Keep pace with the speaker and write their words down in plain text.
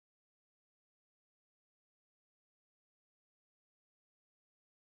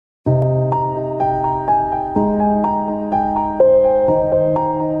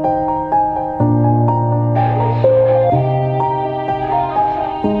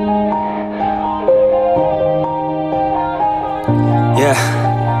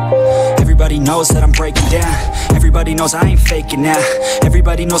Everybody knows that I'm breaking down. Everybody knows I ain't faking now.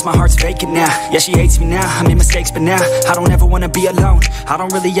 Everybody knows my heart's vacant now. Yeah, she hates me now, I made mistakes, but now I don't ever wanna be alone. I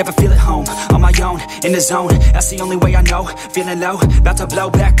don't really ever feel at home. On my own, in the zone, that's the only way I know. Feeling low, about to blow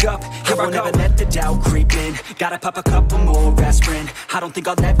back up. I won't ever let the doubt creep in. Gotta pop a couple more aspirin. I don't think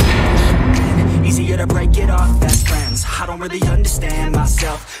I'll ever win. Easier to break it off best friends. I don't really understand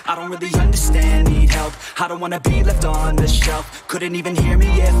myself. I don't really understand, need help. I don't wanna be left on the shelf. Couldn't even hear me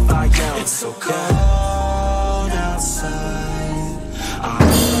if I yelled. It's so cold outside.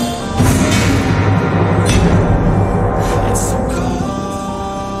 It's so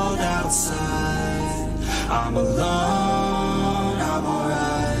cold outside. I'm alone, I'm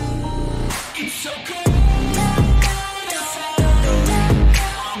alright. It's so cold.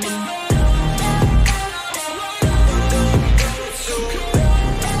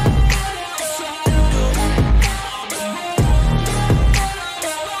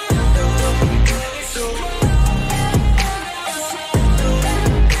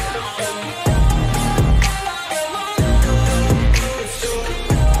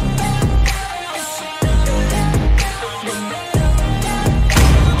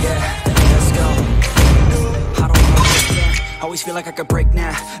 Always feel like I could break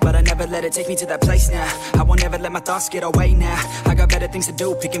now, but I never let it take me to that place now. I won't ever let my thoughts get away now. I got better things to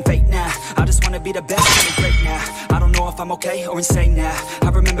do, picking fate now. I just wanna be the best, feeling great now. I don't know if I'm okay or insane now. I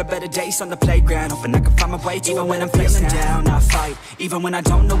remember better days on the playground, hoping I can find my way. Even when I'm feeling down, I fight. Even when I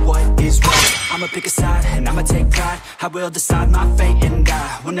don't know what is right, I'ma pick a side and I'ma take pride. I will decide my fate and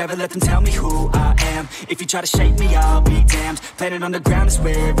I will never let them tell me who I am. If you try to shake me, I'll be damned. Planet on the ground is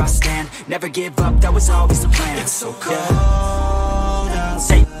where I stand. Never give up, that was always the plan. It's so cold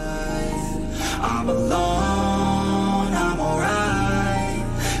outside. I'm alone, I'm alright.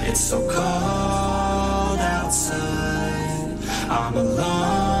 It's so cold outside. I'm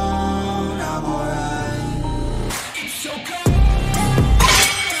alone, I'm alright. It's so cold.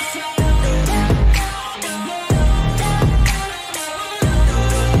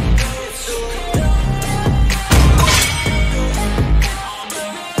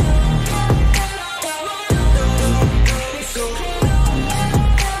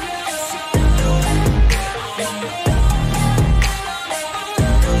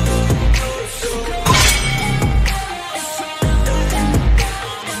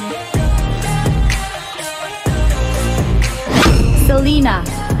 Selena.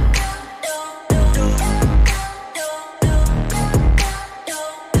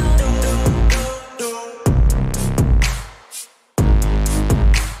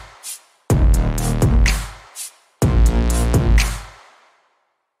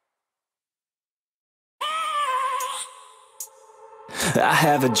 I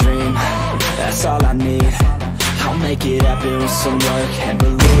have a dream, that's all I need. I'll make it happen with some work and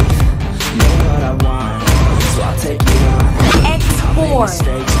belief. Know what I want, so I'll take it on. X4. I'll make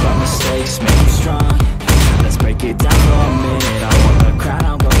mistakes, but mistakes make you strong. Let's break it down for a minute. I want the crown,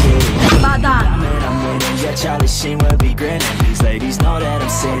 I'll go get it. I'm winning, yeah, Charlie Sheen will be grinning. These ladies know that I'm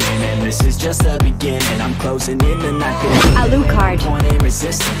sinning, and this is just the beginning. I'm closing in the night. Alucard. Point ain't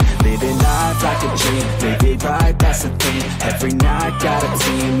resisting. Living life like a dream. Live it right, that's the thing. Every night got a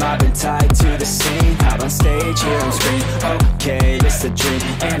team. I've been tied to the scene. Out on stage, here on screen. Okay, it's a dream,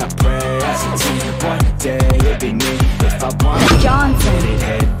 and I pray as a team. One day it'll be me. If I want Johnson. it,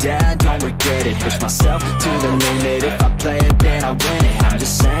 head down, don't regret it. Push myself to the limit. If I play it, then I win it. I'm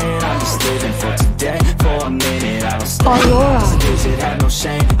just saying, I'm just living for today, for a minute. I don't stay. Aurora. It had no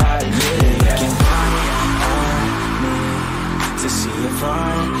shame, I admit it. Looking on me to see if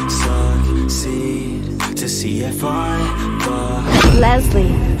I succeed, to see if I fall.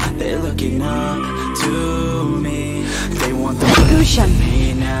 Leslie. They're looking up to me. They want the Gushan. best of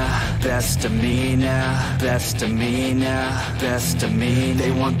me now, best of me now, best of me now, best of me.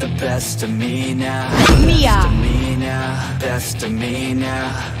 They want the best of me now, Mia. best of me now, best of me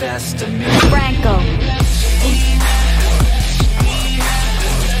now, best of me. Franco.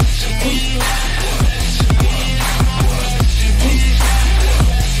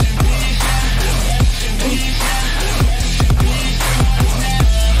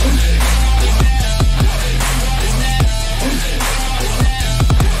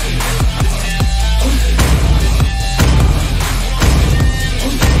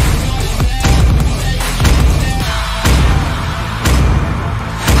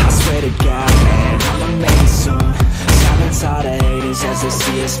 As they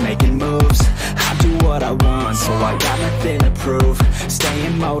see us making moves, I do what I want, so I got nothing to prove.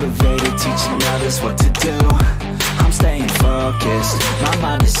 Staying motivated, teaching others what to do. I'm staying focused, my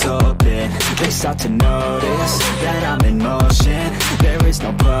mind is open. They start to notice that I'm in motion. There is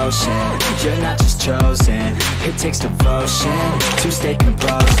no potion, you're not just chosen. It takes devotion to stay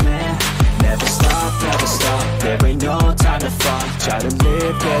composed, man. Never stop, there ain't no time to fall. Try to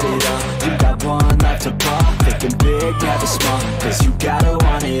live, get it up, you got one life to ball. Thinking big, never small, cause you gotta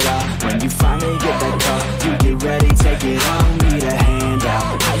want it all. When you finally get that call, you get ready, take it on. Need a hand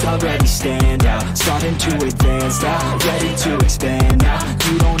out, I already stand out. Starting to advance now, ready to expand now.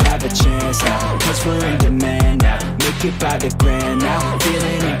 You don't have a chance now, cause we're in demand now. Make it by the grand now,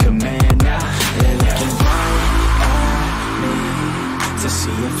 feeling in command now. They're looking right at me to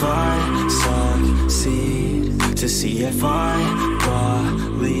see if I succeed, to see if I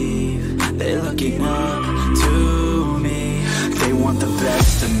believe. They're looking up to me. They want the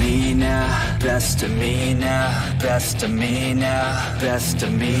best of me now, best of me now, best of me now, best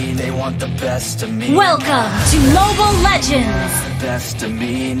of me. They want the best of me. Welcome to Mobile Legends! Best of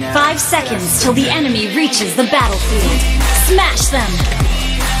me now. 5 seconds till the enemy reaches the battlefield. Smash them!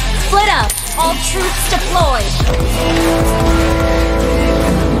 Split up! All troops deployed!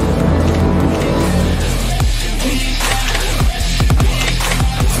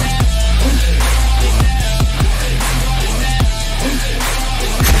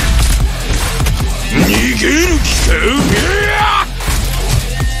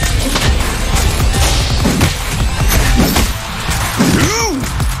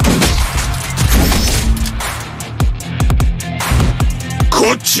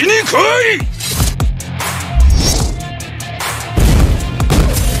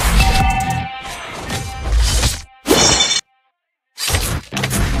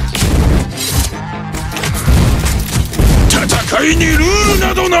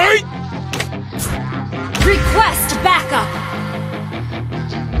 Request backup!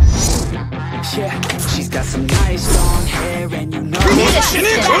 Yeah, she's got some nice long hair and you know all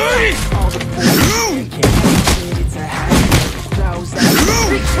the it's a habit.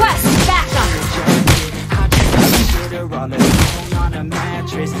 Request backup! I just get her all alone on a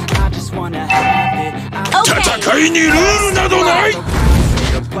mattress. I just wanna have it. Okay!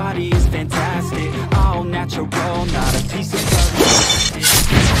 Your body is fantastic, all natural, not a piece of plastic.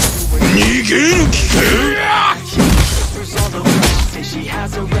 She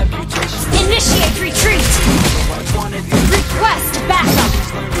has a reputation. Initiate retreat! Request backup!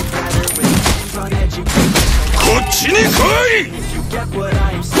 If you get what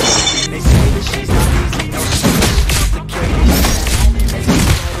I am saying, they say that she's not easy, no, she's complicated.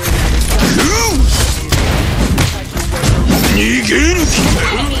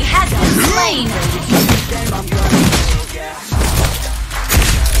 Enemy has been slain!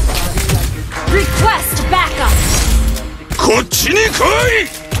 Request backup!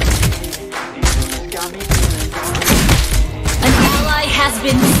 An ally has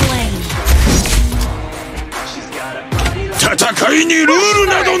been slain.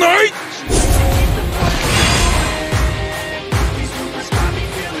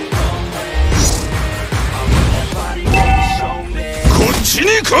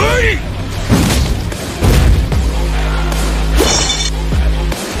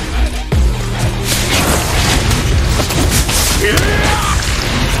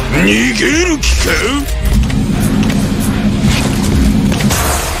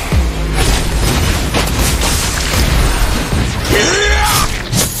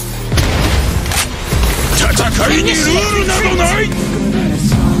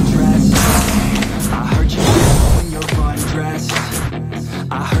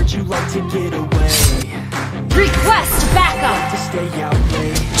 I heard you like to get away. Request backup! To stay out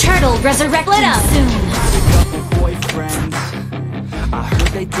late. Turtle resurrected soon. Boyfriends, I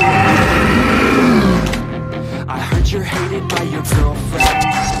heard they do. I heard you're hated by your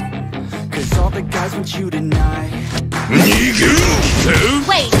girlfriends, cause all the guys want you tonight.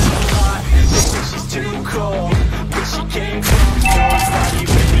 Wait! She's too cold, where she came from, nobody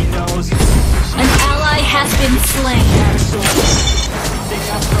really knows. An ally has been slain. Everything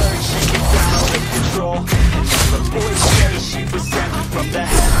I've heard, she gets out of control. The boys say she was sent from the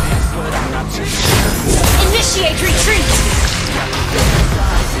heavens, but I'm not too sure. Initiate retreat!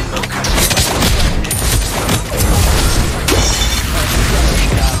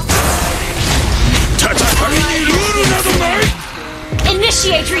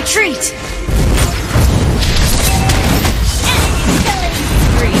 Initiate retreat!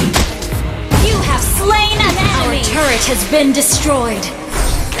 You have slain an enemy! Our turret has been destroyed.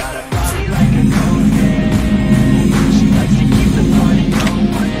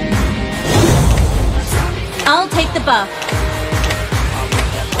 I'll take the buff.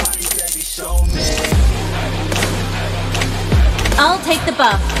 I'll take the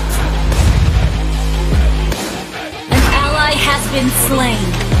buff. An ally has been slain.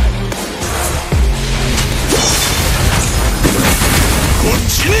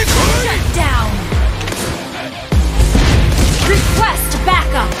 Shut down. Request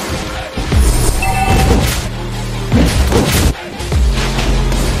backup.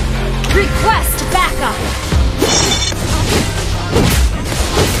 Request backup.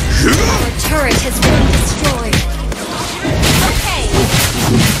 Our turret has been destroyed. Okay.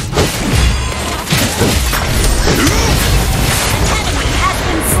 An enemy has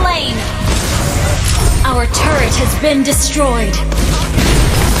been slain. Our turret has been destroyed.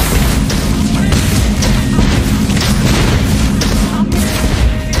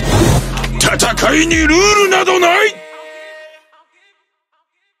 戦いにルールなどない。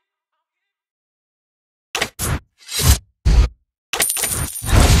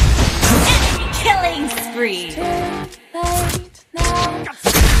 Killing spree.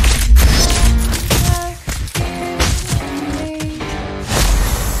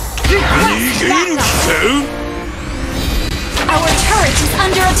 Our turret is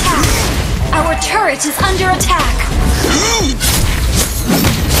under attack. Our turret is under attack.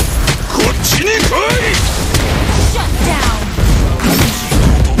 Shut down.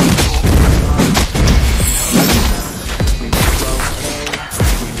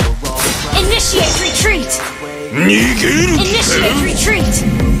 Initiate retreat. Initiate retreat.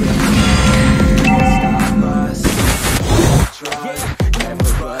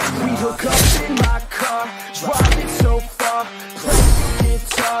 We hook up in my car, driving so far, play the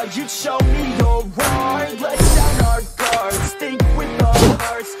guitar, you show me your heart, let down our guards, think with our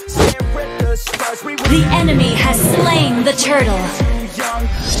hearts, stare at the stars. The enemy has slain the turtle. Young,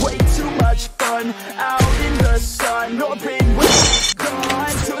 way too much fun, out in the sun, no pain was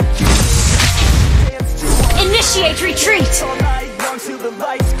gone, took you dance to Initiate retreat. all night long till the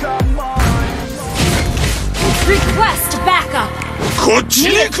lights come on. Request backup. こっち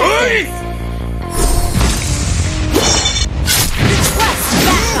に来い。 Request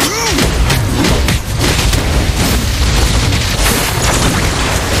backup.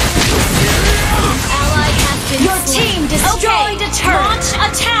 Ally has been Your team destroyed a turret. Launch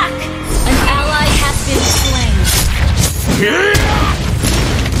attack. An ally has been slain.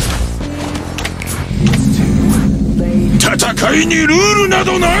 戦いにルールな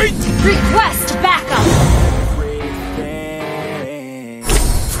どない。 Request backup.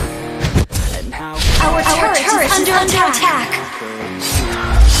 Our turret is under attack.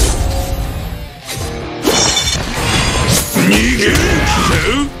 逃げる気か。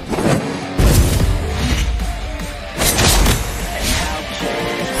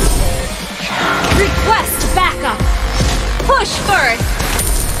 Request backup. Push first.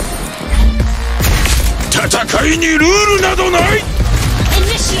 戦いにルールなどない。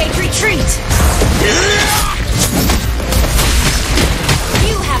 Initiate retreat.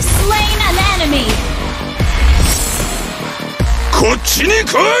 You have slain an enemy. こっちに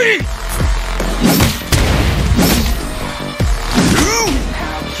来い。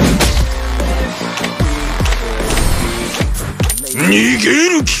逃げ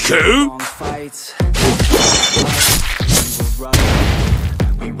る気か。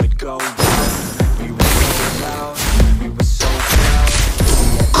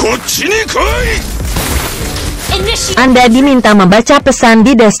 こっちに来い。 Anda diminta membaca pesan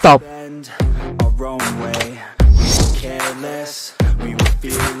di desktop.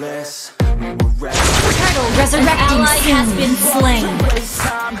 Turtle resurrecting ally has been slain.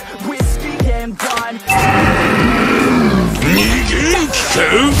 逃げる気か。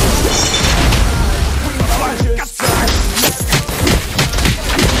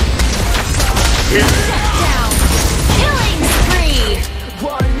 Down. Killing spree.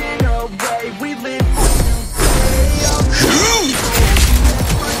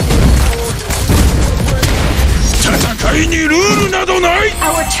 戦いにルールなどない。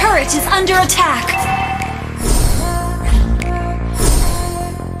 Our turret is under attack.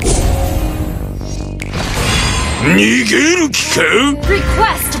 逃げる気か。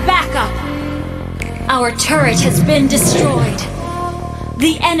 Request backup. Our turret has been destroyed.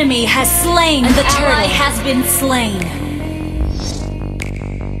 The enemy has slain the turtle. Ally has been slain.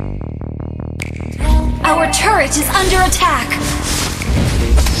 Our turret is under attack.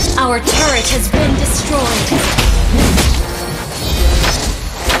 Our turret has been destroyed.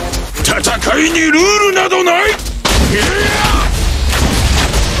 戦いにルールなどない。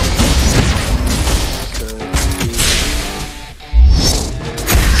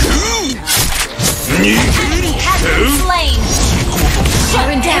 Enemy has been slain. Our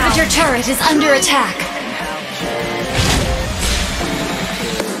inhibitor turret is under attack.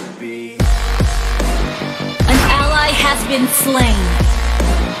 been slain.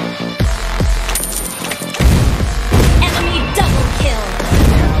 Enemy double kill.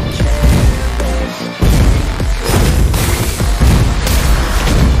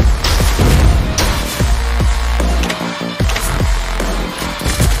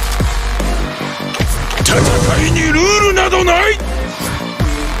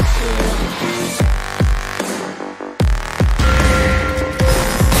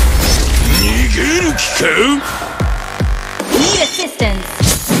 Need assistance.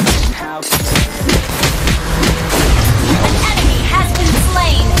 An enemy has been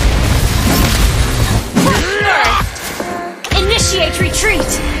slain. First, initiate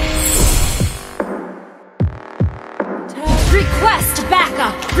retreat. Request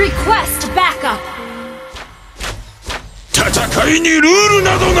backup. Request backup.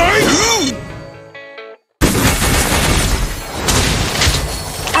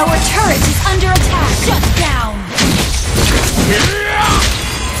 Our turret is under attack. Shut down.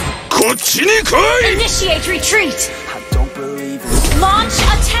 Initiate retreat. I don't believe in Launch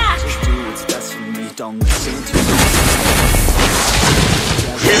attack. just do what's best for me. Don't listen to me.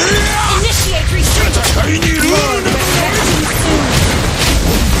 Initiate retreat.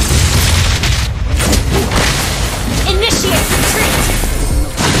 Initiate retreat.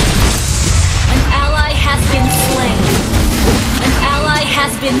 An ally has been slain. An ally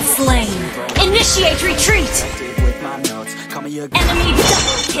has been slain. Initiate retreat. With my notes, call me a Enemy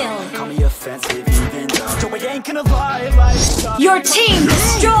double kill. call me offensive, even though so I ain't gonna lie like Your team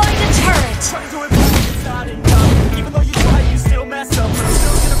destroyed the turret. try to do it, but it's not enough. Even though you try, you still mess up. I'm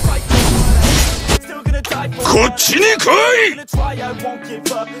still gonna fight for what still gonna die for what I'm gonna try, I won't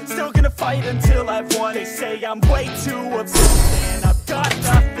give up. Still gonna fight until I've won. They say I'm way too obsessed and I've got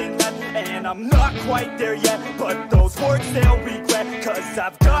nothing left, and I'm not quite there yet. But those words they'll regret, cause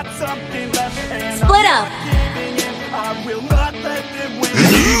I've got something left, and Split up. giving in. I will not let them win.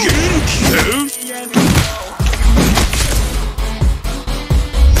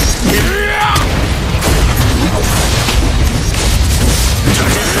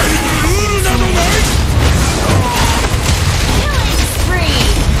 Killing spree.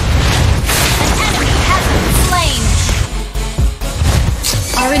 An enemy has been slain.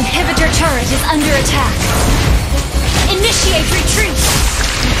 Our inhibitor turret is under attack. Initiate retreat.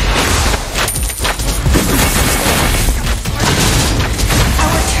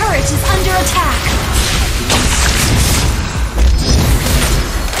 Our turret is under attack.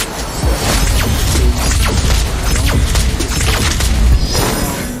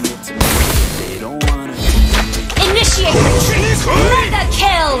 They don't wanna Initiate retreat. Mega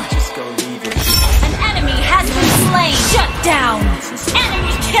kill. just go leave it. An enemy has been slain. Shut down.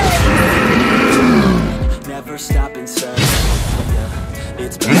 Enemy killing. Never stop and search. Yeah,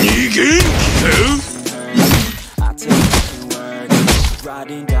 it's been I take fucking words,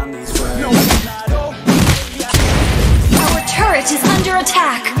 writing down these words. Our turret is under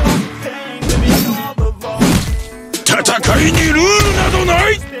attack.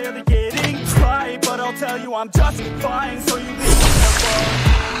 Barely getting by, but I'll tell you I'm just fine, so you leave me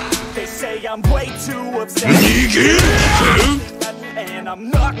alone. They say I'm way too obsessed, and I'm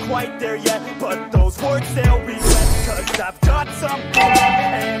not quite there yet. But those words they'll regret, cause I've got something left,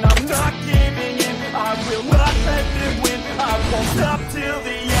 and I'm not giving in. I will not let them win. I won't stop till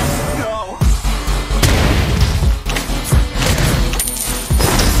the end. No.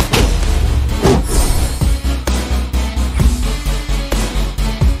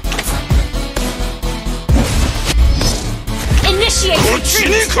 Initiate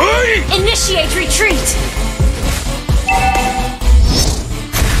retreat. Initiate retreat.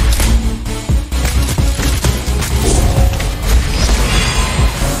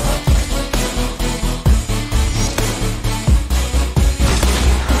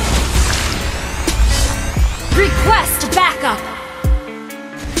 Request backup.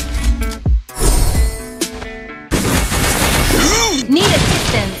 Need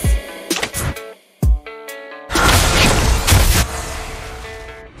assistance.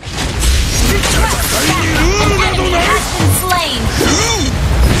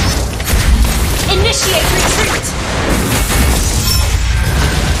 Initiate retreat!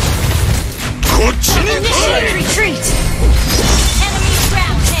 Initiate retreat! Enemy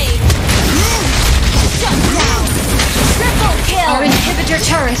rampage! Shut down! Triple kill! Our inhibitor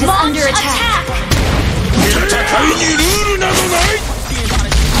turret is under attack!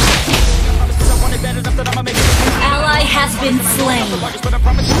 Ally has been slain!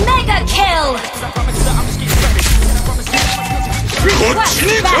 Mega kill!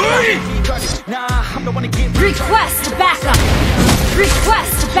 Request backup!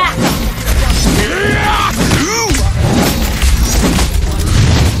 Request backup! Request backup!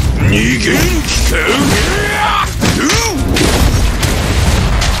 逃げる気か。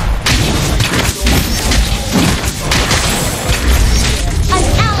An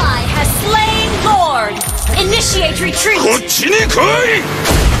ally has slain Lord. Initiate retreat. こっちに来い。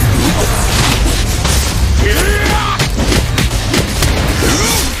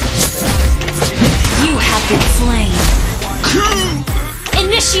You have been slain.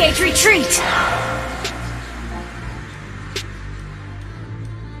 Initiate retreat.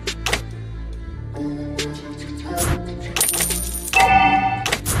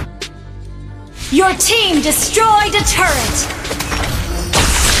 Your team destroyed a turret.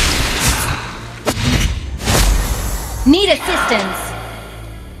 Need assistance.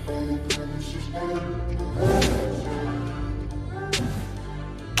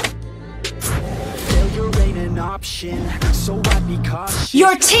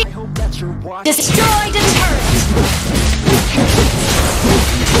 Your team destroyed a turret.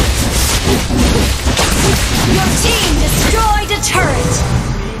 Your team destroyed a turret.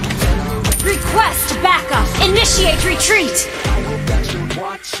 Request backup. Initiate retreat.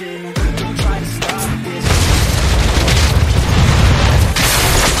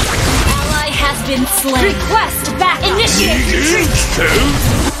 Ally has been slain. Request back. Initiate retreat.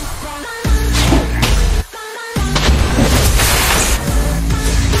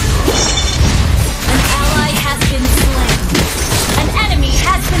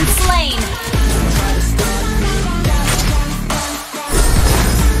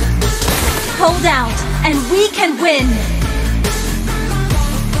 Hold out, and we can win!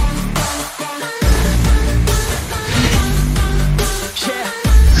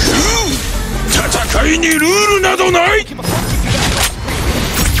 Tatakai ni rule na do nai!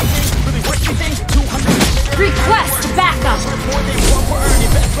 Request backup!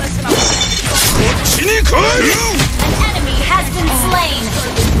 An enemy has been slain!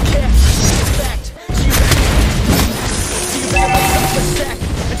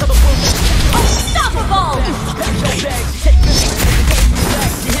 Unstoppable!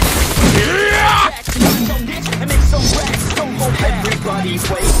 Everybody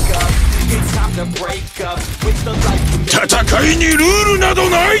wake up, it's time to break up with the life. Tatakai ni rule na do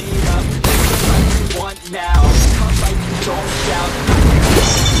nai! Want now, like you don't doubt.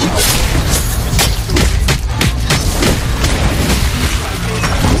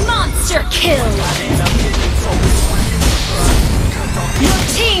 Monster kill! Your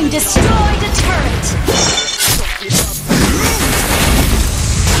team destroyed a turret!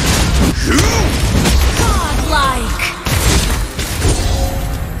 Godlike!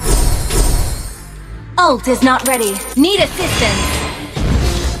 Ult is not ready. Need assistance.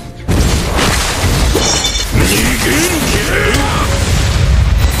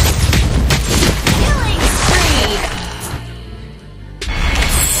 Killing spree!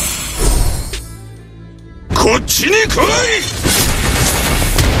 こっちに来い!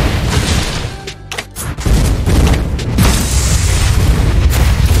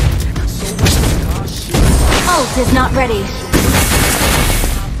 Ult is not ready.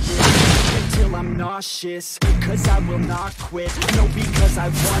 Until I'm nauseous, cause I will not quit. No, because I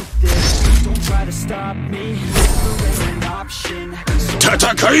want this. Don't try to stop me. Never is an option.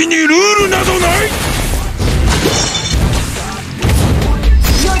 戦いにルールなどない!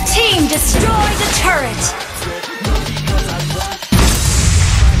 Your team destroyed a turret.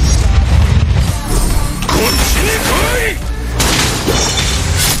 こっちに来い!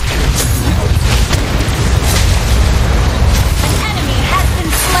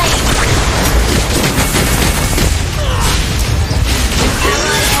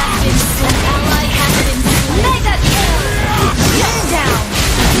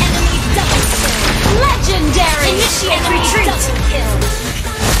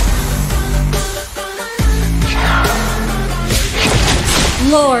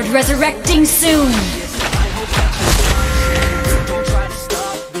 Lord resurrecting soon. Don't try to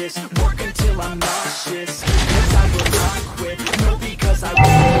stop this. Work until I'm nauseous. Cause I will not quit. No, because I will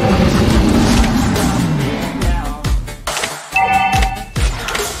stop me now.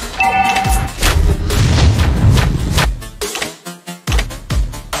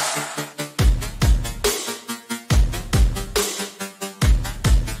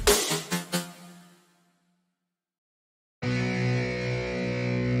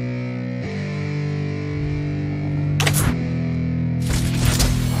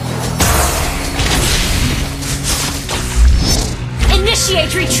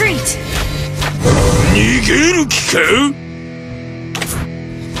 Initiate retreat! 逃げる気か?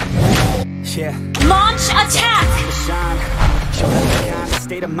 Yeah. Launch attack! Shine. Show me the kind of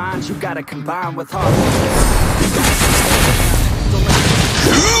state of mind you gotta combine with heart.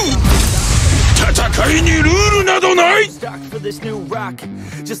 戦いにルールなどない。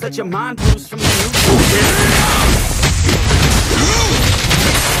 Just let your mind loose from the new.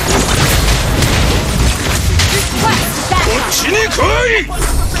 こっちに来い。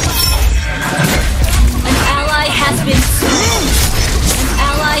 An ally has been slain. An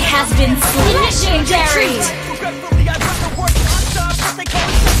ally has been slain. Legendary.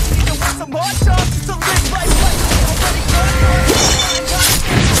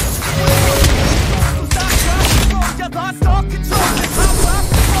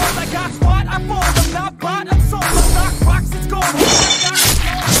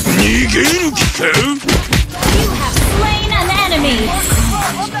 You have slain an enemy.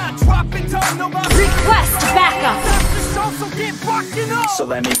 Request backup. So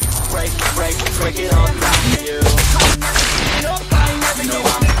let me break it all down for you. No,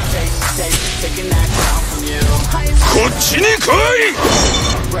 I'm taking that crown from you. こっちに来い。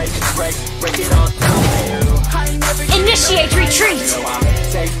 Break it all down for you. Initiate retreat. No, I'm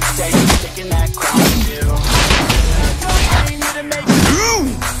taking that crown from you.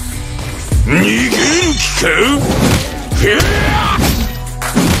 逃げる気か。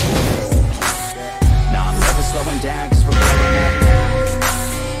 Nah, I'm never slowing down, cause we're going at now.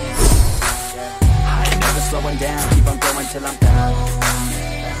 I ain't never slowing down, keep on going till I'm down.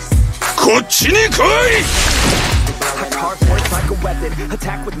 こっちに来い。 Hard work like a weapon,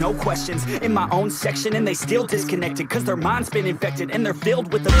 attack with no questions. In my own section and they still disconnected. Cause their mind's been infected and they're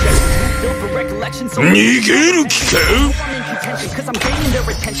filled with objections. Filled with recollections. So 逃げる気か。 I'm in contention, cause I'm gaining their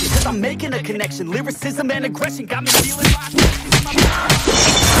attention. Cause I'm making a connection. Lyricism and aggression got me feeling lost.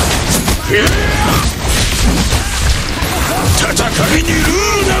 戦いにル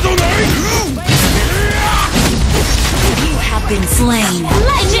ールなどない。 You have been slain.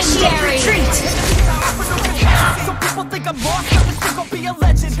 Legendary retreat. So people think I'm lost, I just think I'll be a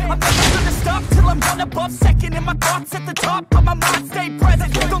legend. I'm never gonna stop till I'm one above second. And my thoughts at the top, but my mind stay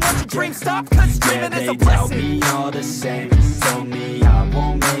present. Don't let your dreams stop, cause dreaming is a blessing. They tell me all the same, told me I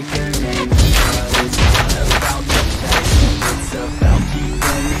won't make a name. But it's not about the fame, it's about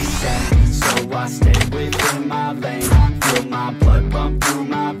keeping me sane. So I stay within my lane, feel my blood pump through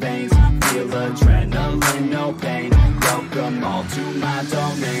my veins. Feel adrenaline, no pain, welcome all to my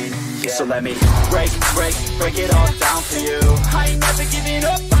domain. So let me break it all down for you. I ain't never giving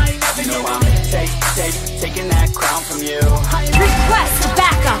up, I ain't never giving up. I'm taking that crown from you. Request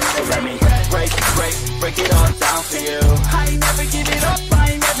backup. So let me break it all down for you. I ain't never giving up,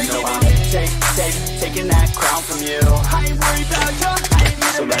 I ain't never giving up. I'm taking that crown from you. I ain't worried about you.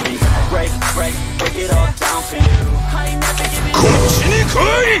 So let me break it all down for you. I ain't never giving up. こっちに来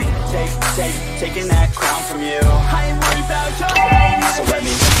い。 Taking that crown from you. I ain't worried about you. So let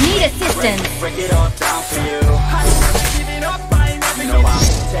me Need assistance. break it all down for you. I ain't never giving up, I ain't never giving up. I'm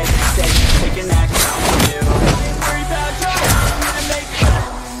taking that crown from you. I ain't worried about you.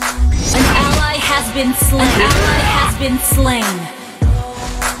 An ally has been slain. An ally has been slain.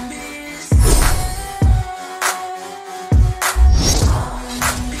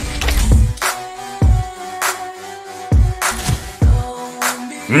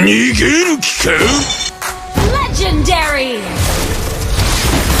 Legendary!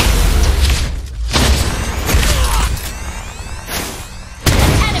 An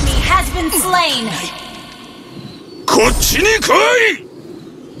enemy has been slain! こっちに来い。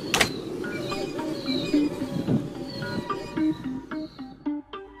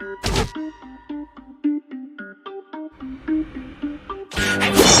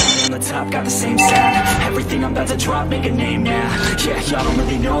 On the top, got the same sound. Everything I'm about to drop, make a name now. Yeah, y'all don't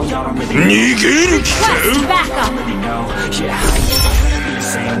really know, y'all don't really know. 逃げる気か。 Request backup! Really know, yeah, I ain't gonna be the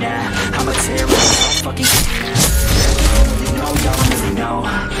same now. I'm a terrorist, fucking y'all don't really know.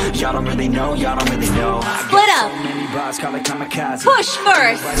 Y'all don't really know, y'all don't really know. Split up! Bars call it kamikaze. Push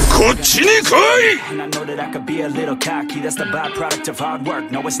first! こっちに来い。 And I know that I could be a little cocky. That's the byproduct of hard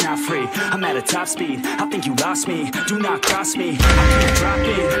work. No, it's not free. I'm at a top speed. I think you lost me. Do not cross me. I keep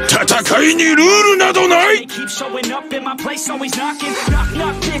dropping. 戦いにルールなどない。 They keep showing up in my place, always knocking. Knock,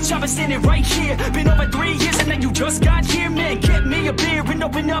 knock, bitch, I've been standing right here. Been over 3 years and then you just got here. Man, get me a beer and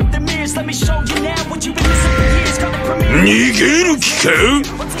open up the mirrors. Let me show you now what you've been missing for years. Call it premiere. 逃げる気か。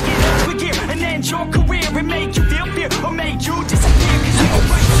 We'll take it up a gear and end your career and make you feel fear or make you disappear. Cause you're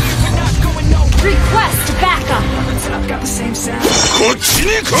right here, we're not going nowhere. Request backup! On the top, got the same sound. こっち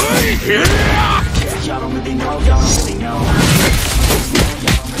に来い。 Yeah, y'all don't really know, y'all don't really know.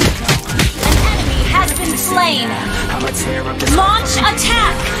 An enemy has been slain! I'm a tear up this. Launch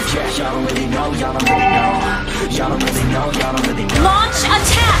attack! Yeah, y'all don't really know, y'all don't really know. Y'all don't really know, y'all don't really know. Launch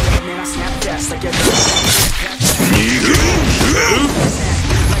attack! Man, I snap fast like every. 逃げる気か。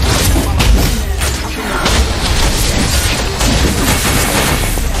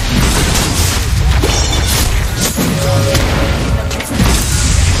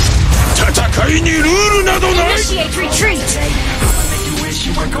いにルールなどない。 Initiate retreat.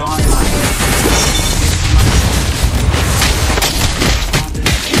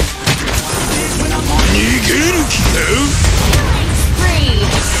 Free.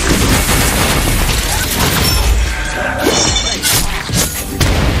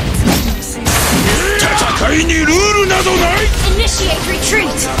 戦いにルールなどない。 Initiate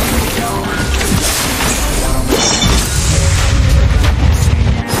retreat.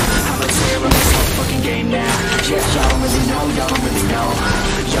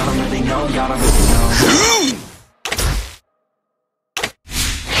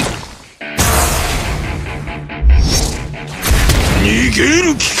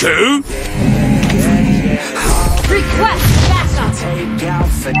 Request backup.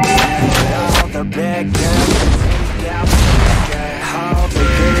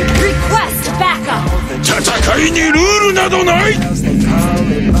 Request backup. 戦いにルールなどない。 An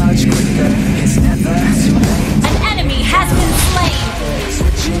enemy has been slain.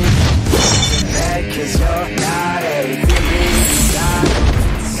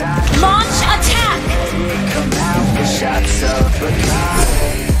 Launch attack.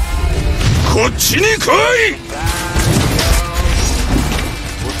 こっちに来い。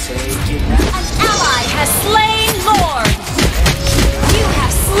 An ally has slain Lord. You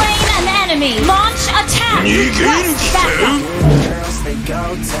have slain an enemy. Launch attack. Request backup.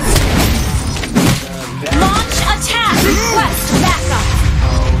 Launch attack. Request backup.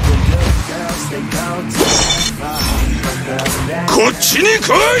 こっちに来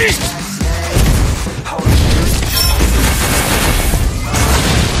い。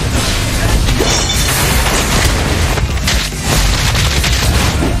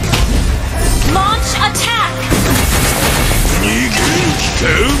 Launch attack. 逃げる気か。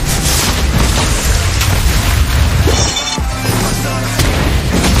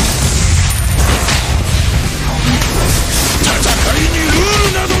 戦いにルー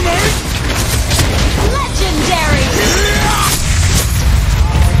ルなどない。 Legendary.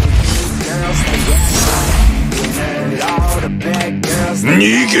 逃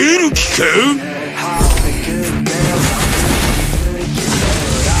げる気か。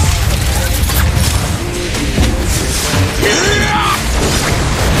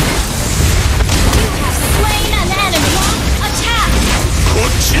 Slain an enemy. Attack. こっ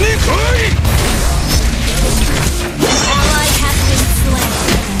ちに来い。 An ally has been slain.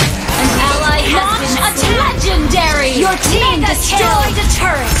 An ally has been slain. Legendary. Your team destroyed a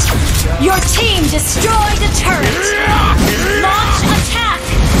turret. Your team destroyed a turret. Launch attack.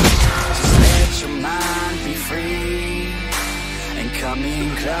 Let your mind be free and come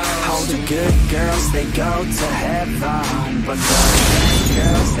in close. All the good girls, they go to heaven, but the bad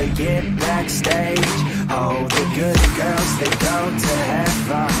girls, they get backstage. Oh, the good girls, they go to heaven,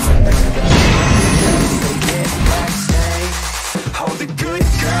 but the bad girls, they get backstage. Oh, the good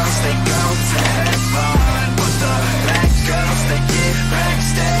girls, they go to heaven, but the bad girls, they get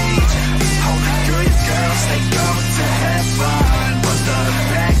backstage. Oh, the good girls, they go to heaven, but the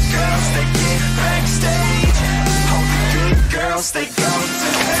bad girls, they get backstage. Oh, the good girls, they go to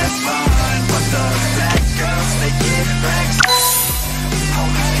heaven, but the bad girls, they get backstage. Oh,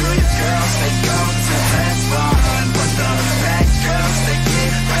 the good girls, they go to heaven, but the bad girls, they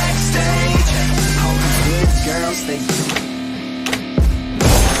get backstage. Oh, the good girls, they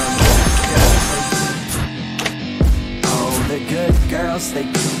Oh, the good girls, they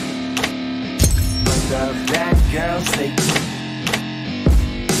but the bad girls, they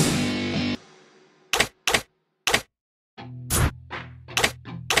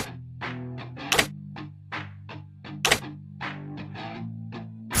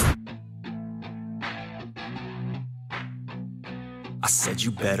I said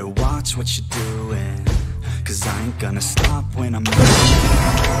you better watch what you're doing, 'cause I ain't gonna stop when I'm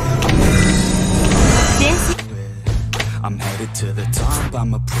I'm headed to the top,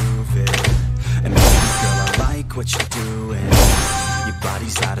 I'ma prove it. And baby girl, I like what you're doing. Your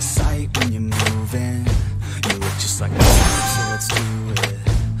body's out of sight when you're moving. You look just like my type, so let's do it.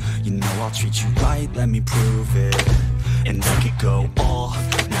 You know I'll treat you right, let me prove it. And I could go all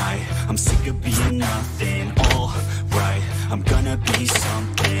night, I'm sick of being nothing. All right, I'm gonna be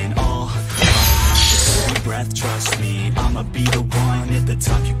something. All just every breath, trust me, I'ma be the one at the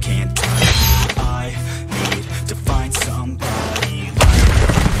top, you can't touch me. I need to find somebody like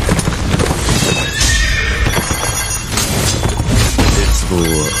絶望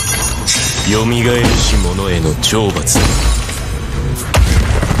は蘇るし者への懲罰だ。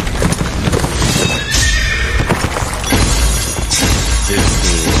絶望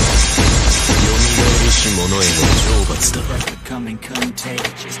は蘇るし者への懲罰だ。becoming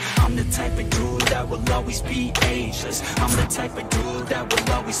contagious. I'm the type of dude that will always be ageless. I'm the type of dude that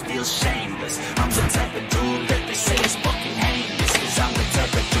will always feel shameless. I'm the type of dude that they say is fucking heinous, 'cause I'm the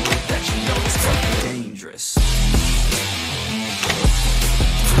type of dude that you know is fucking dangerous.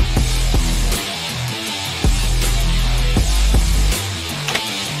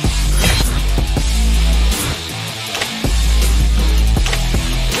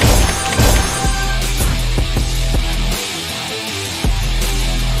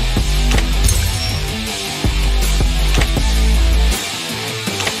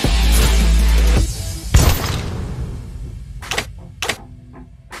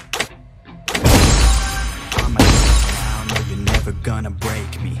 Gonna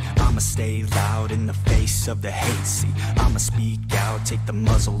break me. I'ma stay loud in the face of the hate. See, I'ma speak out, take the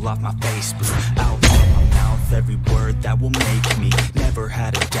muzzle off my face, but out of my mouth every word that will make me. Never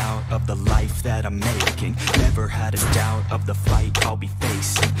had a doubt of the life that I'm making. Never had a doubt of the fight I'll be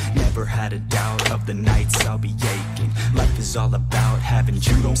facing. Never had a doubt of the nights I'll be aching. Life is all about having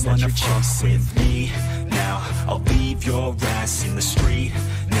dreams that you're chasing. With me now, I'll leave your ass in the street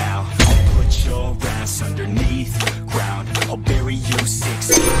now. I'll put your ass underneath ground. I'll bury you 6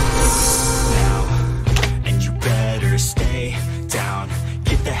 feet now, and you better stay down.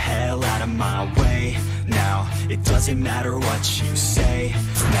 Get the hell out of my way now. It doesn't matter what you say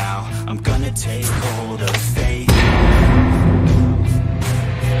now. I'm gonna take hold of fate.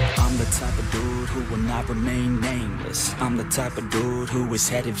 I'm the type of dude who will not remain nameless. I'm the type of dude who is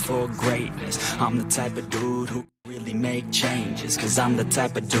headed for greatness. I'm the type of dude who really make changes, 'cause I'm the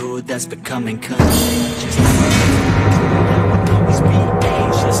type of dude that's becoming contagious.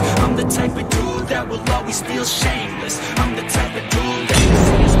 I'm the type of dude that will always feel shameless. I'm the type of dude that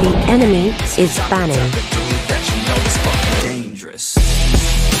The enemy is banning. I'm the type of dude that you know is fucking dangerous.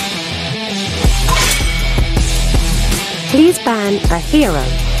 Please ban a hero.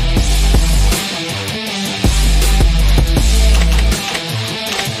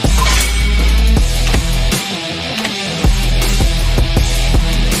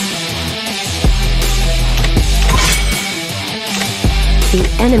 The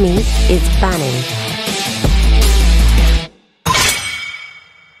enemy is banning.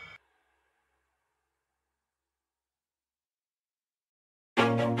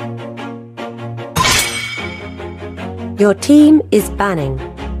 Your team is banning.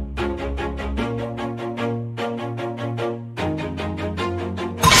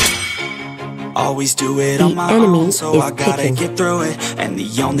 Always do it on my own, so I gotta get through it. And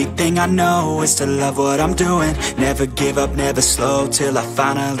the only thing I know is to love what I'm doing. Never give up, never slow, till I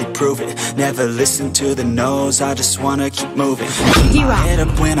finally prove it. Never listen to the no's, I just wanna keep moving. Keep my head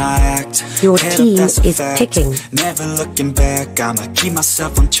up when I act. Your team is ticking. Never looking back, I'ma keep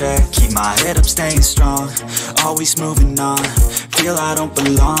myself on track. Keep my head up, staying strong, always moving on. Feel I don't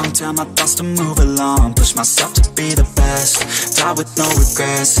belong, tell my thoughts to move along. Push myself to be the best, die with no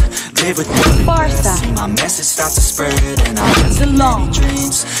regrets. Live with no regrets. See my message start to spread, and I have so many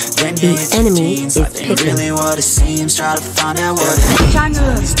dreams. Then you hit your teens, life ain't really what it seems. Try to find out what it means.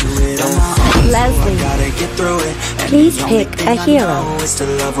 Always do it on my own, Leslie, I gotta get through it. And please the only pick thing a I hero. know is to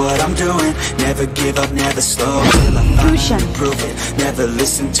love what I'm doing. Never give up, never slow, till I finally prove it. Never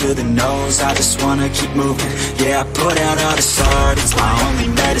listen to the no's, I just wanna keep moving. Yeah, I put out all this art, it's my only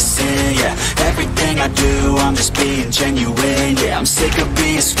medicine. Yeah, everything I do, I'm just being genuine. Yeah, I'm sick of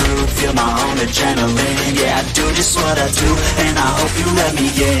being screwed, feel my own adrenaline. Yeah, I do just what I do, and I hope you let me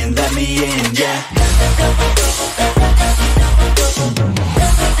in, yeah.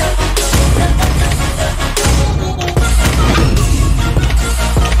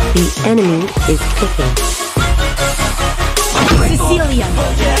 The enemy is picking. Cecilia.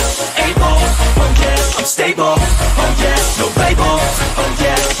 Oh yeah, able, oh yeah, I'm stable, oh yeah, no label, oh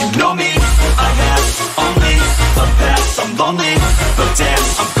yeah, you know me, I have only a path, I'm lonely, but damn,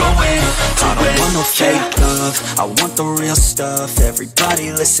 I'm going to I don't want no fake love, I want the real stuff.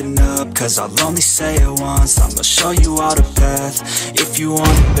 Everybody listen up, cause I'll only say it once. I'm gonna show you all the path, if you want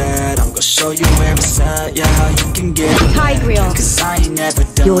it bad, I'm gonna show you where it's at, yeah, how you can get it back. Cause I ain't never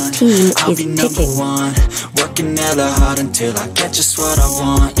done, Your team I'll is be number picking. one, working hella hard until I get just what I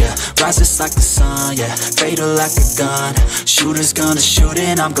want, yeah. Rises like the sun, yeah, fatal like a gun. Shooters gonna shoot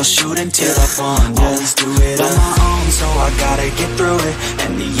and I'm gonna shoot until I won, yeah. Always do it on my own, so I gotta get through it.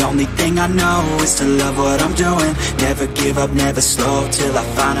 And the only thing I know is to love what I'm doing. Never give up, never slow, till I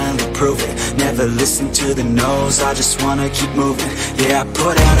finally prove it. Never listen to the no's, I just wanna keep moving. Yeah, I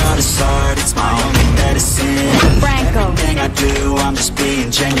put out all this art, it's my only medicine. Everything I do, I'm just being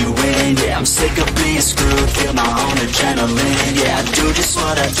genuine. Yeah, I'm sick of being screwed, feel my own adrenaline. Yeah, I do just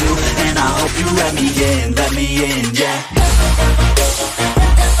what I do, and I hope you let me in, yeah.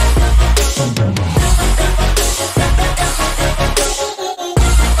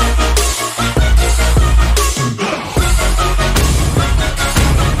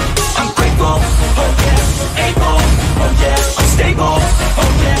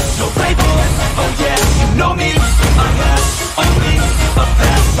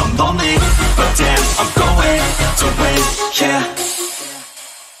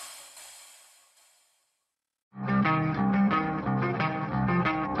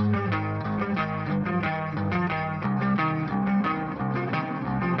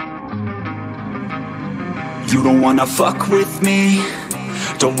 You don't wanna fuck with me,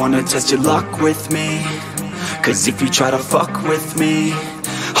 don't wanna test your luck with me. Cause if you try to fuck with me,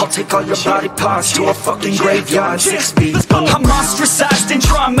 I'll take all your body parts to a fucking graveyard 6 feet. I'm ostracized and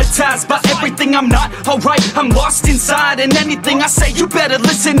traumatized by everything I'm not. Alright, I'm lost inside, and anything I say you better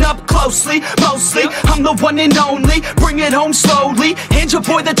listen up closely. Mostly, I'm the one and only, bring it home slowly. Hand your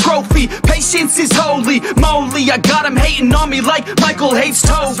boy the trophy, patience is holy moly. I got him hating on me like Michael hates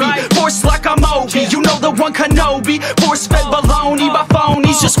Toby. Force like I'm Obi, you know the one Kenobi. Force fed baloney by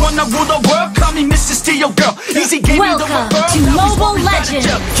phonies, just wanna rule the world, call me Mr. Steel Girl. Easy gave me the world. Welcome to Mobile Legends.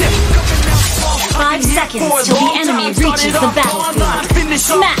 5 seconds till the enemy reaches the battlefield.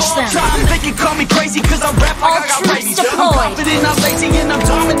 Smash them! They can call me crazy cause I rap like I got rabies. I'm confident, I'm lazy, and I'm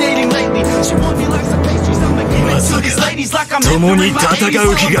dominating lately. She want me like some pastries, I'ma give it to these ladies like I'm共に戦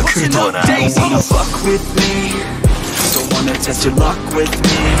う日が来るとはな。 Don't wanna fuck with me, don't wanna test your luck with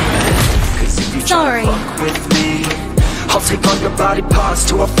me. Cause if you try to fuck with me, I'll take all your body parts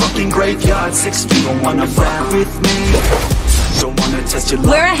to a fucking graveyard 6 feet. Don't wanna fuck with me, don't wanna test your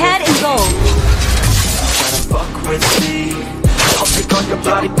luck. We're ahead in gold. Try to fuck with me, I'll take all your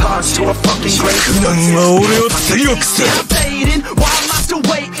body parts to a fucking graveyard. 苦難は俺を強くする。 Why am I still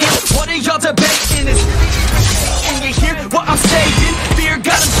waiting? What are y'all debating? Is and you hear what I'm saying? Fear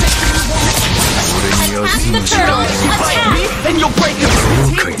got him shaking. Attack the turtle! Attack! And you'll break him.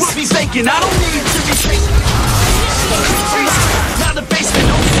 We'll be vacant. I don't need to be patient. Now the basement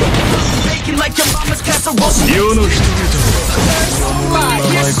baking like your mama's casserole. 世の人々は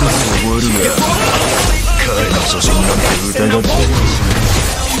名前こそ覚えるが、彼の初心なんて疑ってる。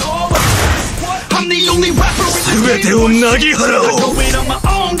 I'm the only rapper. 全てをなぎ払おう。 I do it on my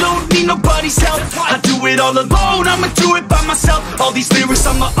own, don't need nobody's help. I do it all alone, I'ma do it by myself. All these lyrics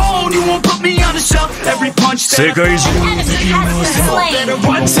on my own, you won't put me on the shelf. Every punch that 世界中の敵を回せば better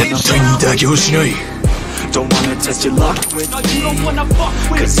run 絶対に妥協しない。 Don't wanna test your luck with me.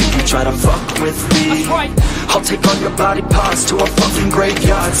 Cause if you try to fuck with me, I'll take all your body parts to a fucking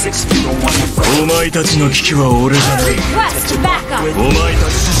graveyard 6 feet. Don't wanna fuck with me. お前たちの危機は俺じゃない。 Request backup! お前た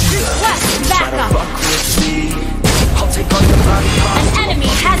ち自身だ。 Request Try to backup! fuck with me, I'll take all your body parts. An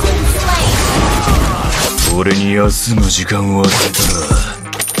enemy has been slain! 俺に休む時間を与えた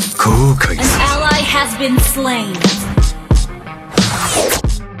ら後悔 An する。 ally has been slain.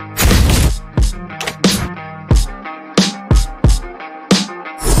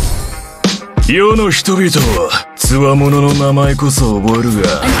 世の人々はつわものの名前こそ覚える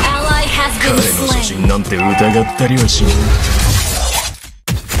が、 An ally has 彼 been の初 slain. 心なんて疑ったりはしない。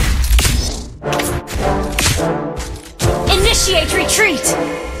 Initiate retreat!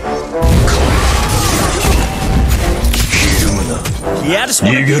 Yeah, I just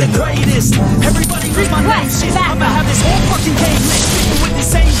wanna be the greatest. Everybody read my name. Shit, I'ma have this whole fucking game lit with the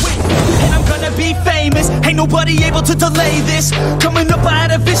same wit, and I'm gonna be famous. Ain't nobody able to delay this. Coming up, I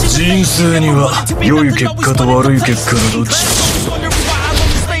had a vision. 人生には良い結果と悪い結果がどっち An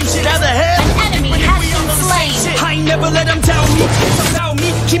enemy has been slain! I ain't never let them down me. It's about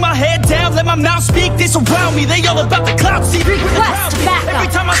me. Keep my head down, let my mouth speak. This around me. They all about the clout. See, Request backup! every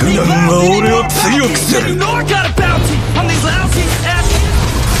time I 苦 speak 難 loud, は they 俺を know 強くす you る。 know I got a bounty on these lousy ass.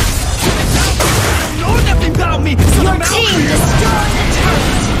 You know nothing about me. So Your team destroyed the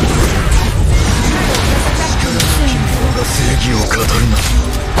turret! 正義を語るな。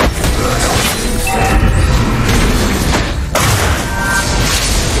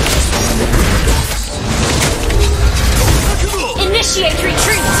 Initiate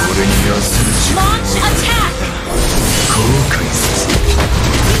retreat! 俺に休む時間 Launch attack! 後悔させる。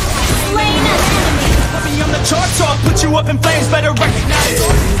 Slain an enemy! Put me on the chart, so I'll put you up in flames. Better recognize.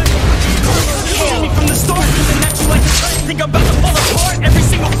 Me from the start, looking at you like a train. Think I'm about to fall apart every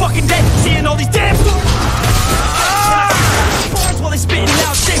single fucking day. Seeing all these damn stories.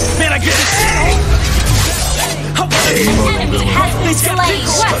 slain.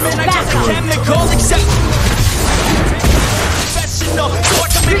 Chemical except professional.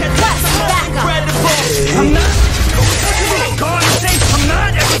 Request backup. I'm not I'm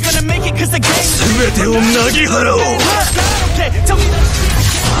not ever gonna make it 'cause the game is全てをなぎ払おう。 okay. Tell me that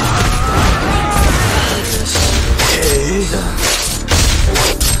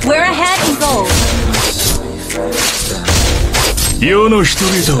We're ahead in gold. 世の人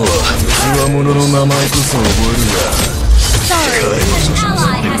々は強者の名前こそ覚えるが Sorry, an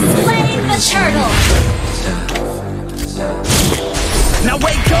ally has slain the turtle. now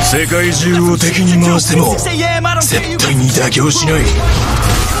wake up. 世界中を敵に回しても絶対に妥協しない。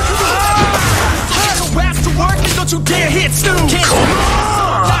 Raps to work and don't you dare hit snooze.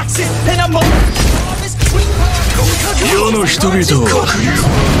 Toxic and I'm on. 世の人々は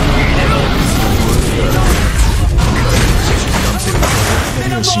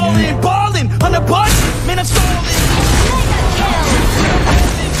I'm balling on the bus. Man, I'm stalling.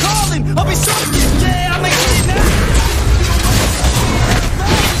 Calling. I'll be so yeah, I'm making it now.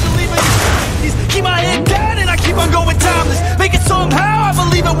 Keep my head down and I keep on going timeless. Make it somehow, I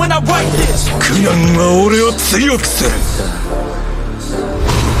believe it when I write this. 苦難は俺を強くする。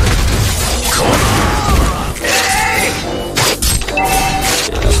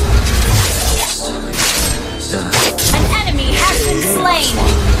 An enemy has been slain.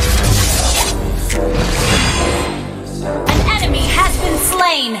 An enemy has been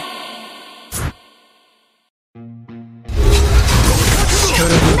slain. 力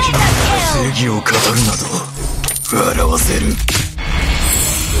の気正義を語るなど笑わせる。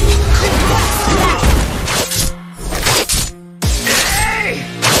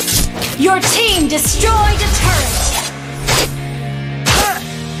 Your team destroyed a turret.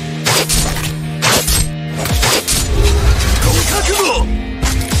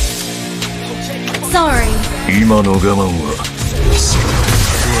 Sorry. 今の我慢は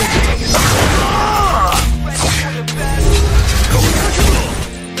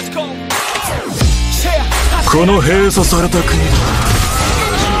この閉鎖された国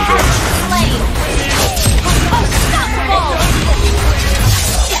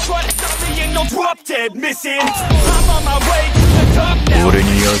Dead missing. I'm on my way to the top now. 俺に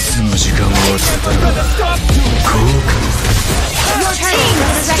休む時間を与えたら後 Your team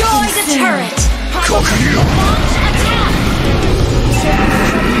destroyed a turret. 悔国流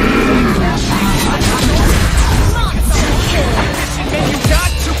You got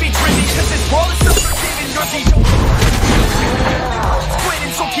to be crazy 'cause this world is so forgiving. You're the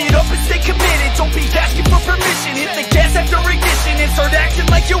quitting, so get up and stay committed. Don't be asking for permission. Hit the gas after ignition and start acting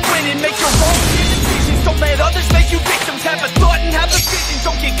like you're winning. Make your own decisions. Don't let others make you victims. Have a thought and have a vision.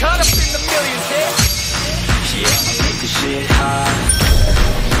 Don't get caught up in the millions. Yeah, I'ma make this shit hot.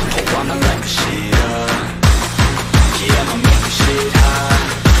 Oh, I'ma light the shit up. Yeah, I'ma make this shit hot.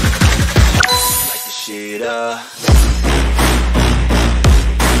 Light the shit up.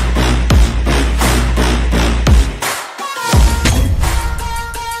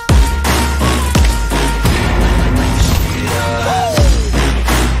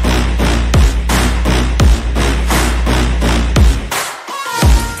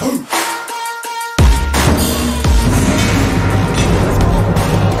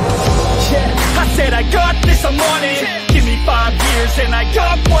 I'm on it. Give me 5 years and I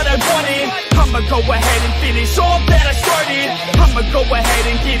got what I wanted. I'ma go ahead and finish all that I started. I'ma go ahead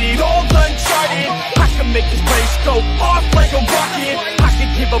and get it all uncharted. I can make this place go off like a rocket. I can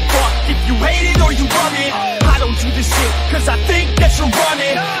give a fuck if you hate it or you love it. I don't do this shit cause I think that you're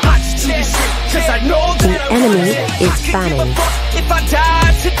running. I just do this shit cause I know that The enemy is banning. If I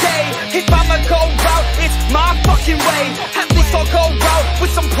die today, if I'ma go out, it's my fucking way. At least I'll go out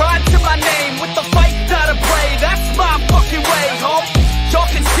with some pride to my name. With the fight that I play, that's my fucking way, ho. Y'all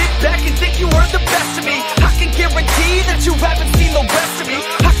can sit back and think you heard the best of me. I can guarantee that you haven't seen the rest of me.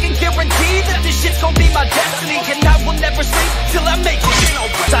 I can guarantee that this shit's gonna be my destiny. And I will never sleep till I make it, you know,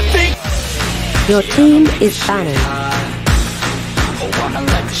 cause I think Your team is banning. oh, I'ma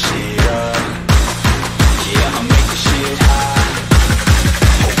light the shit up. Yeah, I'ma make the shit hot.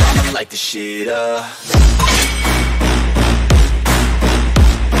 Oh, I'ma light the shit up.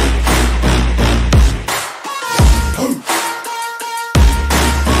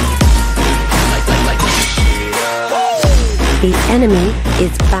 The enemy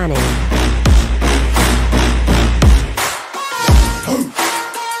is banning.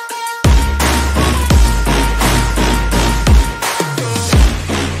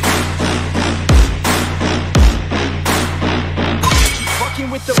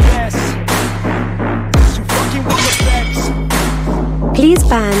 Please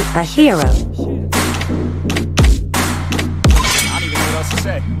ban a hero.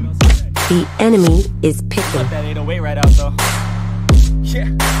 The enemy is picking. That 808 right out though. Yeah.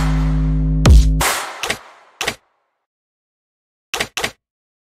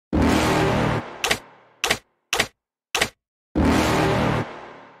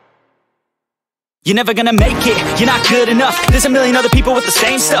 You're never gonna make it, you're not good enough. There's a million other people with the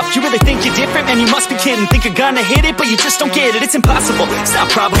same stuff. You really think you're different? Man, you must be kidding. Think you're gonna hit it, but you just don't get it. It's impossible, it's not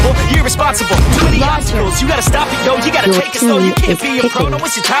probable, you're irresponsible. Too many obstacles, you gotta stop it, yo. You gotta take it slow, you can't be a pro. Don't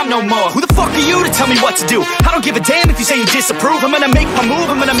waste your time no more. Who the fuck are you to tell me what to do? I don't give a damn if you say you disapprove. I'm gonna make my move,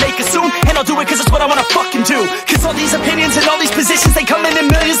 I'm gonna make it soon. And I'll do it cause it's what I wanna fucking do. Cause all these opinions and all these positions, they come in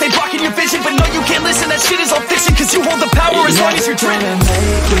millions, they blocking your vision. But no, you can't listen, that shit is all fiction. Cause you hold the power as long as you're driven.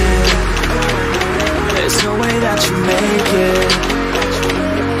 There's no way that you make it.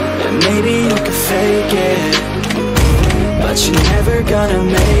 And maybe you can fake it, but you're never gonna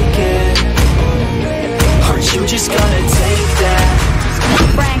make it. Aren't you just gonna take that?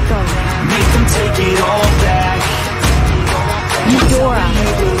 Franco. Make them take it all back. Eudora.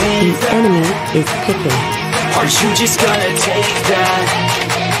 The enemy is picking. Aren't you just gonna take that?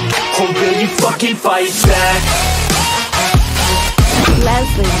 Or will you fucking fight back?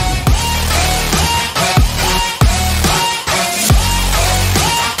 Leslie.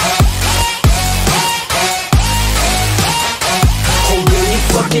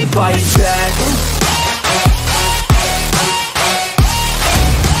 Fucking fight back.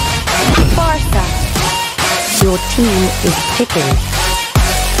 Barca. Your team is picking.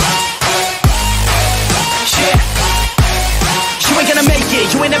 Yeah. You ain't gonna make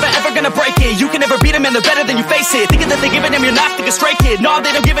it, you ain't never ever gonna break it. You can never beat them and they're better than you face it. Thinking that they give a damn, you're not thinking straight, kid. No,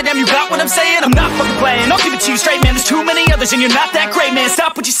 they don't give a damn, you got what I'm saying? I'm not fucking playing, I'll give it to you straight, man. There's too many others and you're not that great, man.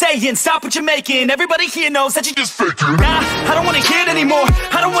 Stop what you're saying, stop what you're making. Everybody here knows that you just faking. Nah, I don't wanna hear it anymore,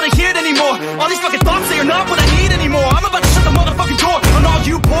 I don't wanna hear it anymore. All these fucking thoughts, they are not what I need anymore. I'm about to shut the motherfucking door on all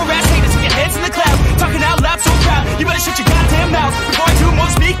you poor ass haters with your heads in the clouds. Talking out loud so proud, you better shut your goddamn mouth before I do more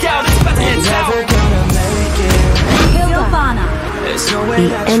speak out. It's about to end south. Silvana.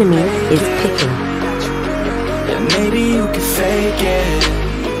 The enemy is picking. And maybe you can fake it,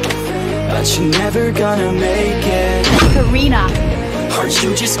 but you're never gonna make it. Karina. Aren't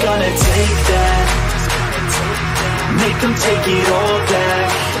you just gonna take that? Make them take it all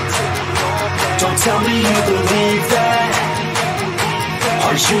back. Don't tell me you believe that.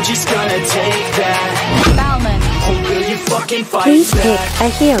 Aren't you just gonna take that? Bauman. Or will you fucking fight Please back? pick a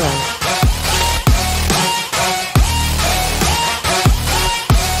hero.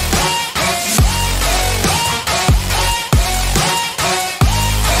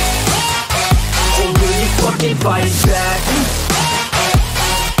 Fight back.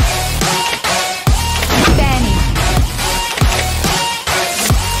 Benny.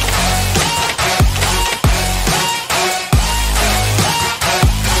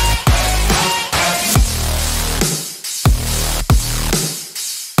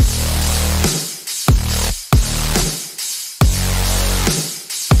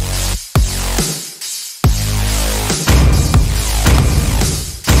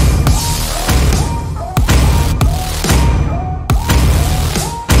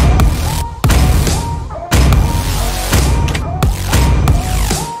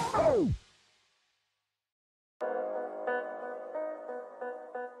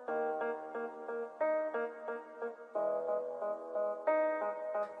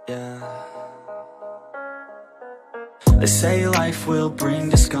 They say life will bring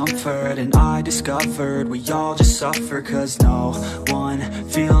discomfort, and I discovered we all just suffer, cause no one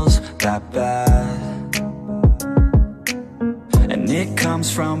feels that bad. And it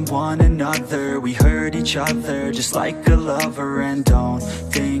comes from one another, we hurt each other just like a lover, and don't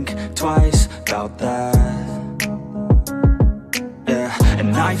think twice about that. Yeah,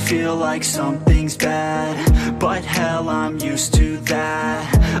 and I feel like something's bad, but hell, I'm used to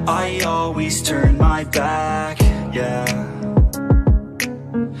that. I always turn my back, yeah.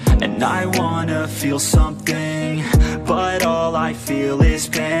 And I wanna feel something, but all I feel is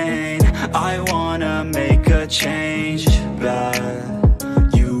pain. I wanna make a change, but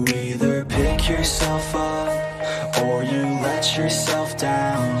you either pick yourself up or you let yourself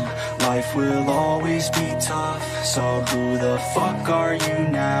down. Life will always be tough, so who the fuck are you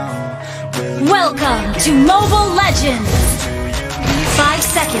now? Welcome to Mobile Legends! 5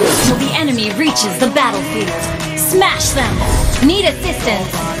 seconds till the enemy reaches the battlefield. Smash them! Need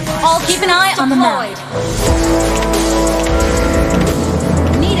assistance? All keep an eye on the map.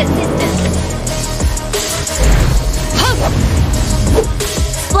 Need assistance?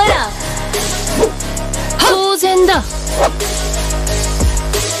 Split up! 当然だ!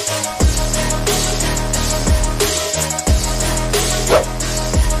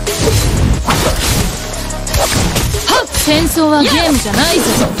戦争はゲームじゃないぞ。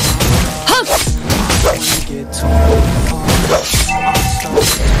はっ。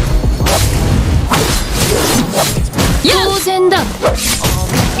当然だ。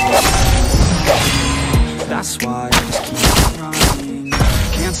That's why I just keep running.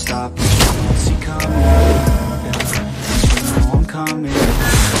 Can't stop, won't see coming. You know I'm coming.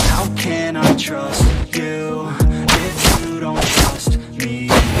 How can I trust you if you don't trust me?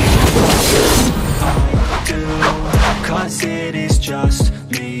 I do, 'cause it is just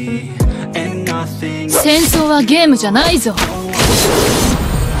me and nothing. 戦争はゲームじゃないぞ。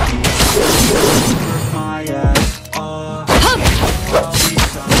My ass off.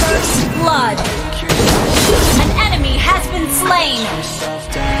 First blood. An enemy has been slain. Yourself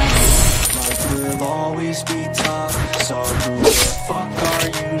down, life will always be tough. So who the fuck are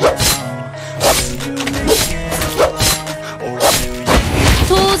you now? Will you make it alone, or will you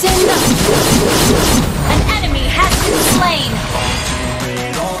当然だ。An enemy has been slain. do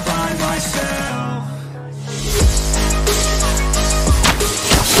it all by myself?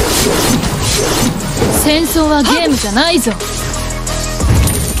 戦争はゲームじゃないぞ。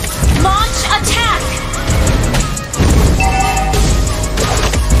Launch attack.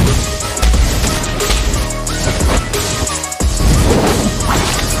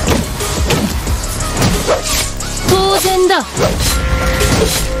 当然だ。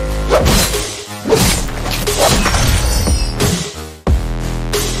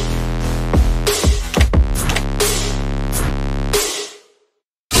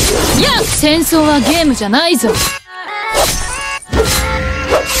戦争はゲームじゃないぞ。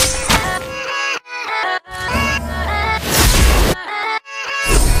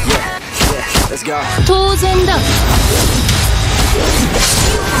当然だ。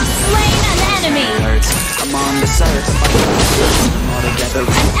I'm on the search, all together.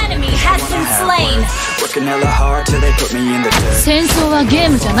 An enemy has been slain. Working hella hard till they put me in the dirt. 戦争はゲー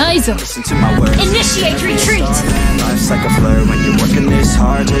ムじゃないぞ。 Listen to my words. Initiate retreat. Life's like a blur when you're working this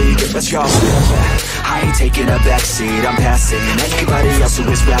hard till you get. Let's go. I ain't taking a backseat. I'm passing anybody else who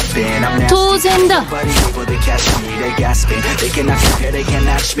is rapping. I'm nasty. 当然だ。 Nobody able to catch me. They gasping. They cannot compare. They can't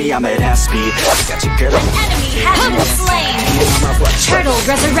match me. I'm at half speed. I got your girl. Enemy has been slain. Turtle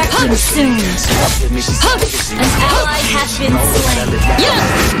resurrecting soon. An ally has been slain.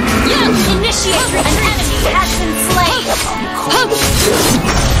 Initiate. An enemy has been slain.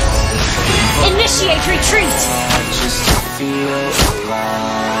 Initiate retreat. Just to feel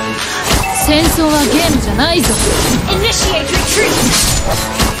alive. 戦争はゲームじゃないぞ。Initiate retreat.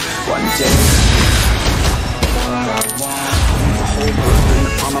 One day, what I want, the whole world in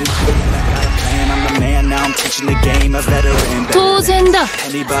the palm of my hand. I got a plan, I'm the man, now I'm teaching the game, a veteran. 当然だ。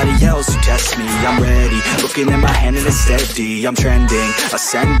 Anybody else who tests me, I'm ready. Looking at my hand and it's steady. I'm trending,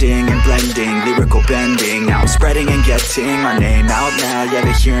 ascending and blending, lyrical bending. Now I'm spreading and getting my name out now. Yeah,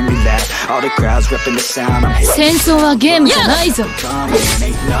 they hearing me laugh. All the crowds repping the sound. I'm hitting. 戦争はゲームじゃないぞ。 Coming,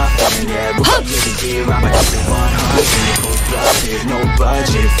 ain't nothing, yeah. We'll be here, I'm a 100. No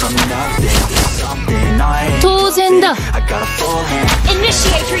budget from nothing to something. I ain't 当然だ。 I got a full hand.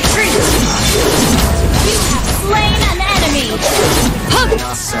 Initiate retreat. You have slain an enemy.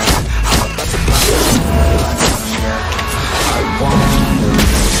 Now, son, I'm about to blow. I wanna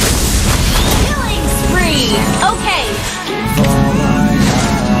Killing spree. Okay. give all I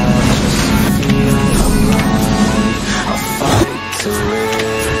have just to feel alive. I fight to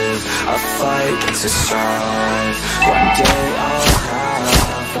live, I fight to strive. One day I'll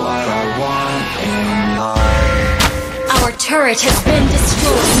have what I want in life. Our turret has been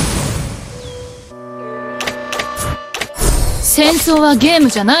destroyed. 戦争はゲーム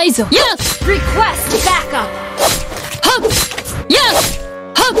じゃないぞ。Request backup. はっ。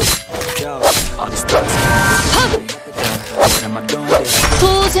はっ。 Yo, all these thoughts. What am I doing here?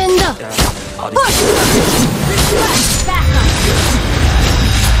 当然だ。 All these Request backup.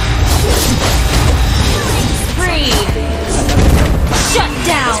 Spree. Shut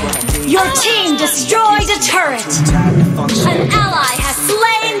down. Your team destroyed a turret. time to function. An ally has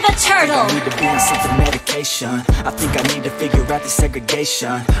slain the turtle. I need to be on something medication. I think I need to figure out the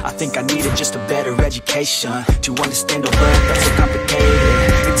segregation. I think I needed just a better education to understand a world that's so complicated.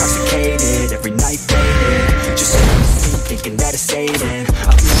 Intoxicated, every night faded. Just thinking that it's Satan.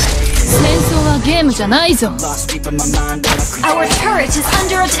 I'm hated. 戦争はゲームじゃないぞ。 Lost deep in my mind that I Our created. turret is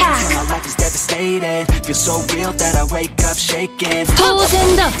under attack. My life is devastated. Feels so real that I wake up shaking. 当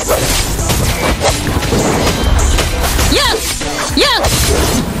然だ。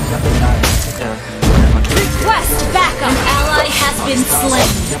Request backup. An ally has been slain.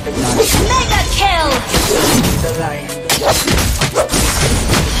 Mega kill.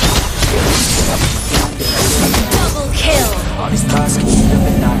 Double kill.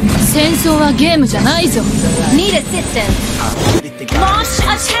 争はゲームじゃないぞ。Need assistance. Launch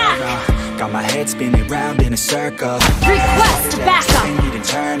attack. Got my head spinning round in a circle. Request backup. I need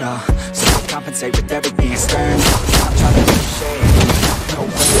internal, so I compensate with everything external. I'm trying to do shit, no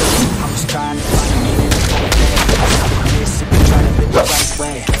way. I'm just trying to find a meaning in the day. I'm here simply trying to live the right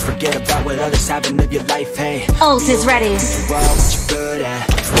way. Forget about what others have and live your life, hey. Ult is ready. Well, what you good at?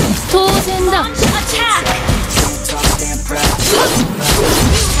 当然だ。Launch attack. Talk, stand proud.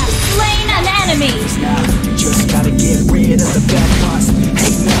 Slain an enemy. Now, you just gotta get rid of the bad ones.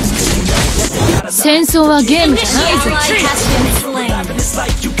 Hate nuts, 戦争はゲームじゃないぞ。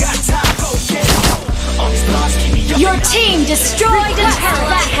Your team destroyed a turret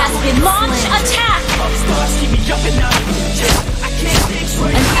that has been launched. Attack.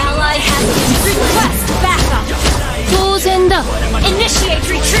 An ally has been request backup. 当然だ。Initiate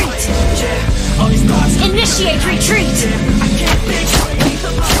retreat. Initiate retreat.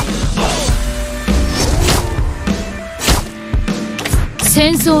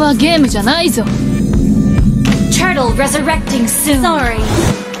 戦争はゲームじゃないぞ。Turtle resurrecting soon. Sorry.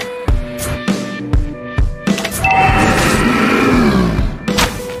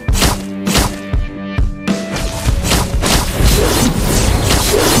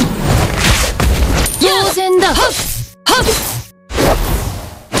当然だ。はっはっ。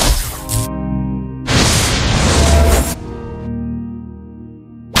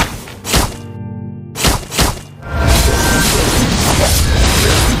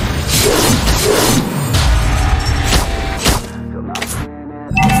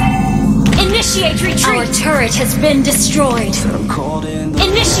Initiate retreat. Our turret has been destroyed.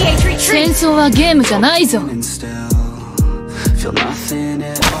 Initiate retreat. 戦争はゲームじゃないぞ。Feel nothing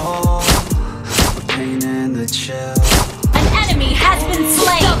at all. The pain and the chill. An enemy has been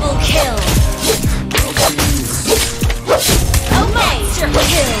slain. Double kill. Monster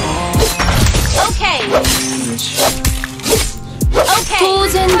kill. Okay. Okay. 当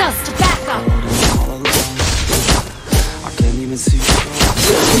然だ。Backup. I can't even see.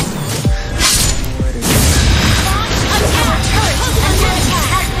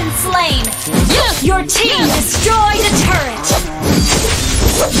 Slain. Your team destroyed a turret.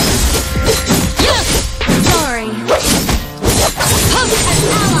 Sorry. An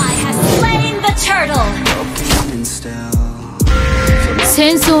ally has slain the turtle.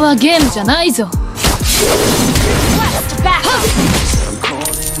 戦争はゲームじゃないぞ。Request backup.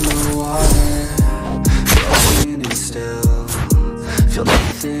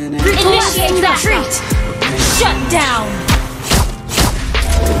 Initiate retreat. Shut down.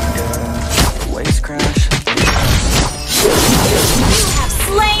 Crash. You have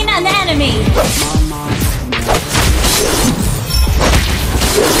slain an enemy.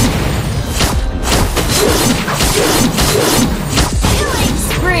 Killing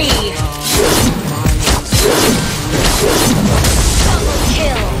spree. Double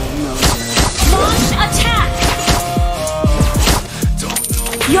kill. Launch attack.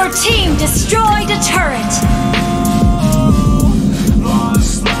 Your team destroyed a turret.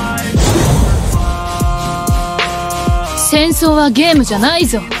 戦争はゲームじゃない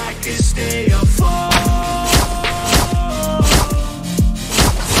ぞ。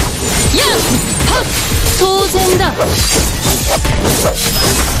当然だ。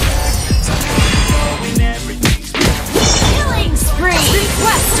Killing spree.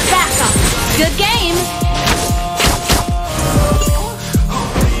 Request backup. Good game.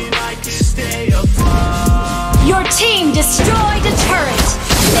 Your team destroyed a turret.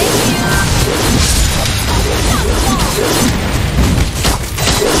 Thank you.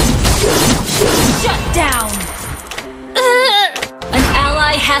 Shut down! An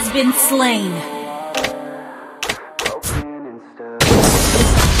ally has been slain.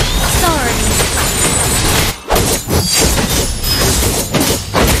 Sorry.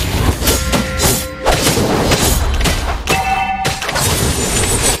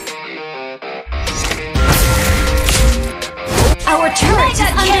 Our turret is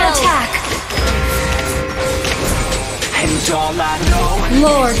under attack.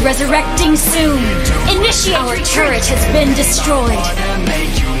 Lord resurrecting soon. Initiate. Our turret has been destroyed.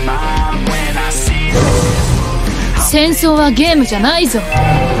 戦争はゲームじゃないぞ。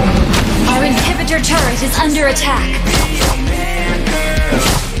Our inhibitor turret is under attack.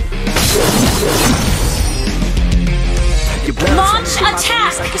 Launch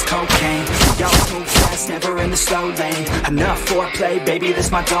attack. Never in the slow lane. Enough foreplay, baby, this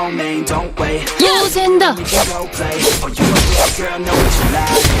my domain. Don't wait. 当然だ。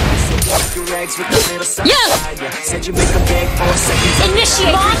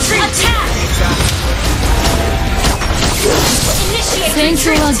Initiate retreat. Attack. 戦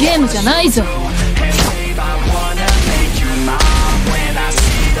争はゲームじゃないぞ。 An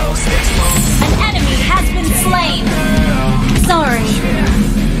enemy has been slain. Sorry.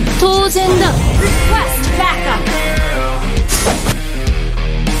 当然だ。Request backup.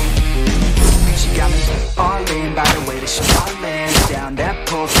 She got me all in by the way that she ballin' down that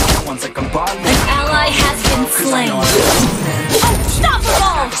pole once like I'm ballin'. An ally has been slain.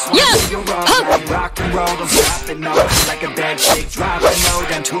 Unstoppable. Yeah. Rock and roll, don't stop it, no. Like a bad chick driving low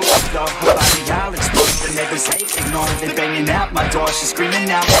down to a floor. Her body all exposed, the neighbors hate ignoring. They banging out my door, she's screaming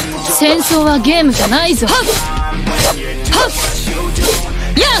out. 戦争はゲームじゃないぞ。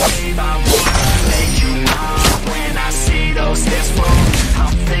Yeah. When I see those steps move,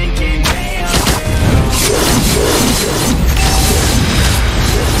 I'm thinking, damn.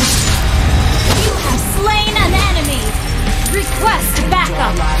 You have slain an enemy. Request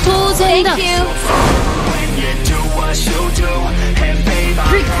backup. 当然だ。 When you do what you do, and babe,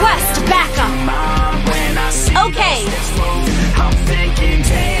 I'm Request backup. when I see Okay. those steps move, I'm thinking,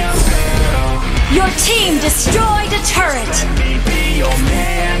 damn, girl. Your team destroyed a turret. Let me be your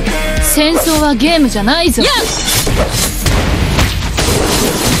man, girl. 戦争はゲームじゃないぞ。Yeah.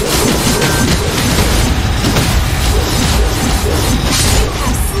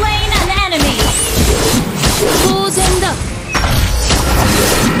 Slain an enemy. 当然だ。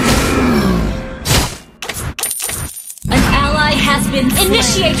An ally has been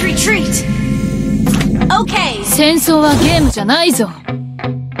initiate retreat. Okay. 戦争はゲームじゃないぞ。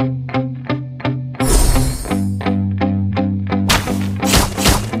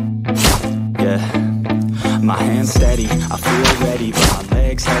 My hands steady, I feel ready, but my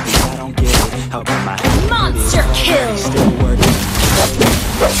legs heavy, I don't get it. How come my head Monster kill. still working?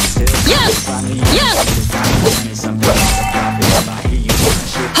 Yes. Yes.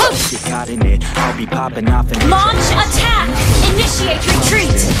 Get caught in it, I'll be popping off and Launch attack. Initiate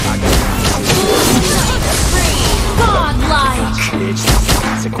retreat. Godlike. bitch,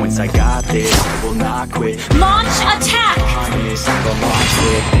 consequence, I got this, I will not quit. Launch attack. Honest, I'm gonna launch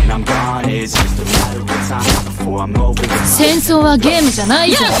it, and I'm gone, it's just a matter of time before I'm over it. 戦争はゲームじゃな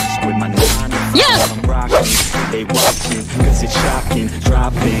いぞ。 With my 9 to 5, I'm rocking, they watching, cause it's shocking,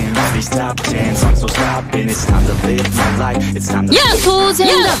 dropping all these top 10s, I'm so stopping, it's time to live my life, it's time to live 当然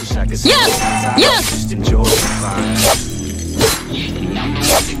だ。 Wish I could slow Yes. down, Yes. just enjoy the climb.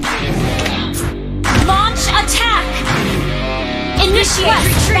 Launch attack. Initiate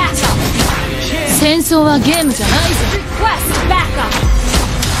retreat. 戦争はゲームじゃないぞ。Request backup.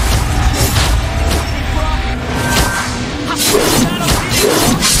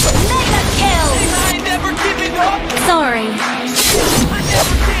 Mega kill. Sorry.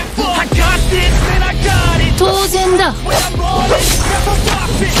 I got this and I got it. 当然だ。 When I'm on it, never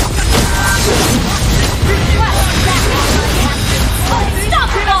stop it. Request backup.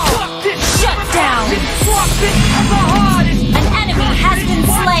 Unstoppable. Shut down. Swap it, I'm the hardest. An enemy has been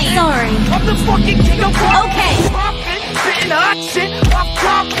slain. Sorry. I'm the fucking king of pop. Okay. Poppin', spitting hot shit. I'm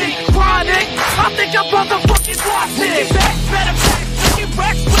popping, chronic. I think I'm motherfucking watching. Get back, better back. Looking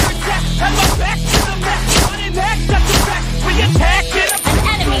back, clear attack. And my back to the mat. Running back, that's a fact. We attack it. An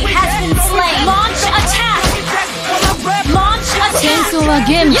enemy has been slain. Launch attack. Launch attack. 戦争は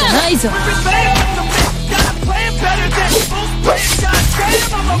ゲームじゃないぞ。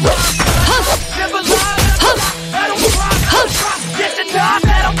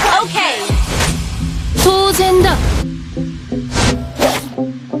 Okay. 当然だ。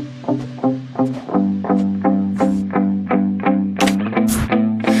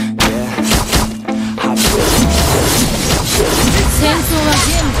 戦争は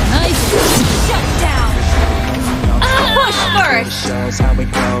ゲームじゃないぞ。Shut down. Push first. Shows how it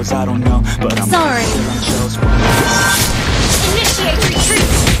goes, I don't know, but I'm Sorry. shows Initiate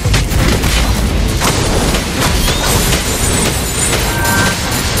retreat.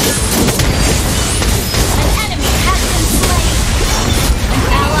 An enemy has been slain. An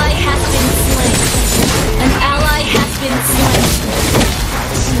ally has been slain. An ally has been slain.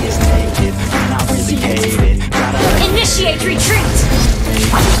 is naked, and I really hate it. Gotta Initiate retreat.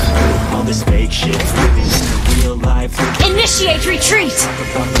 all this fake shit, real life. Initiate retreat.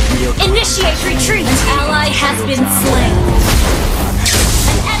 Initiate retreat. An ally has been slain.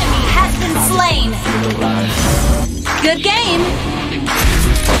 An enemy has been slain. Good game.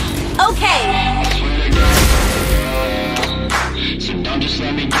 Okay.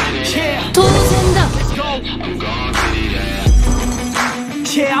 当然だ。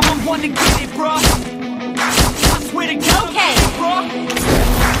 Yeah, I'm the one to get it, bro. I swear to God, Okay. bro.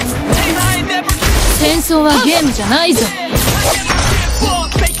 Hey, I ain't never 戦争はゲームじゃないぞ。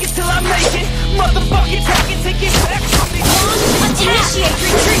 fake it till I make it. Motherfucking take it back from me.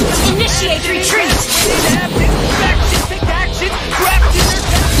 Initiate retreat.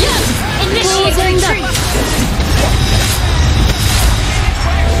 Initiate retreat.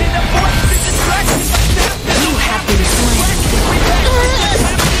 You have been slain.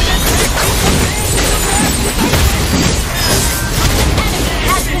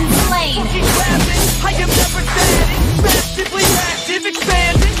 I am never dead, massively active,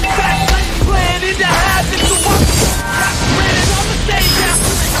 expanding, backlight plan into habits, so I'm ran on the stage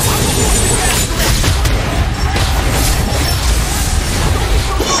after it,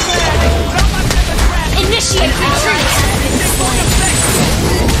 initiate retreat.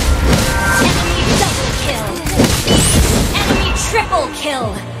 Enemy double kill. Enemy triple kill.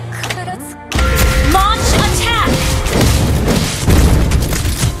 Launch attack.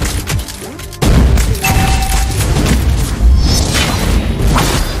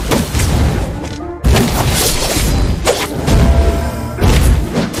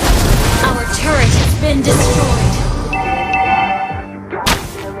 Been destroyed.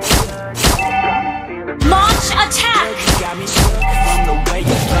 Launch attack.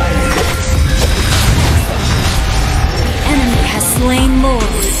 Enemy has slain more.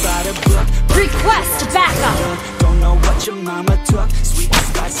 Request backup. Don't know what your mama took. Sweet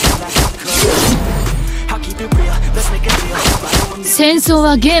spicy like a cook. I'll keep it real. Let's make a deal. 戦争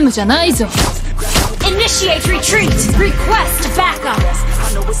はゲームじゃないぞ。 Initiate retreat. Request backup.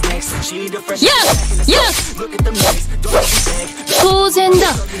 Yeah, yeah. 当然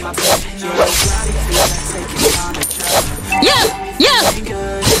だ。Yeah, yeah.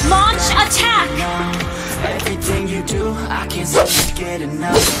 Launch attack. Everything you do, I can't seem to get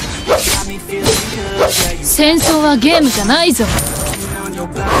enough. Got me feeling good. 戦争はゲームじゃないぞ。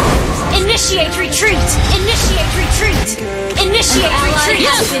 Initiate retreat. Initiate retreat. Initiate retreat.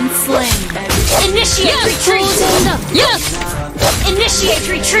 Has been slain. Initiate retreat. Yeah. Initiate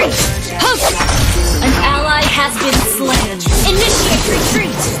retreat. An ally has been slain. Initiate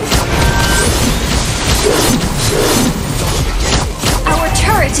retreat. Our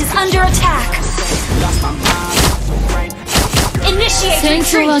turret is under attack. Initiate 戦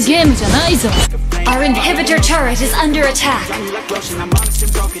争は retreat. ゲームじゃないぞ。 Our inhibitor turret is under attack. An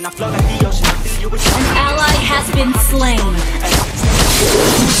ally has been slain.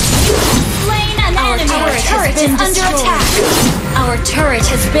 Slain an enemy. Our turret is under attack. Our turret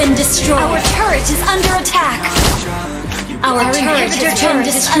has been destroyed. Our turret is under attack. Our inhibitor turret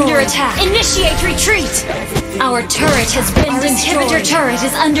is under attack. Initiate retreat. Our turret has been destroyed. Inhibitor turret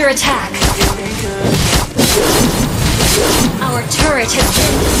is under attack. Our turret has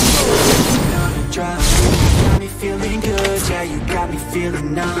been destroyed. Got me feeling good, yeah, you got me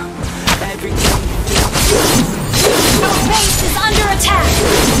feeling numb. Everything you do. Our base is under attack.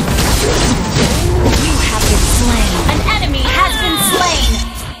 You have been slain. An enemy has been slain.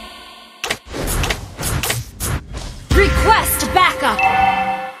 Request backup.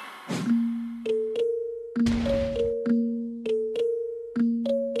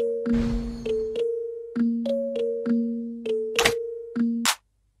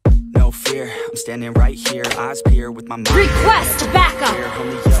 I'm standing right here, eyes peer with my mind. Request backup. Hold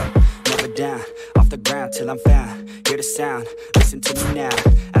me up, never down, off the ground till I'm found. Hear the sound, listen to me now,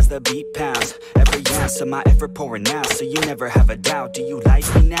 as the beat pounds. Every ounce of my effort pouring out, so you never have a doubt. Do you like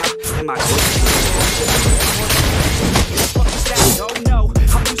me now? Am I good? Oh no,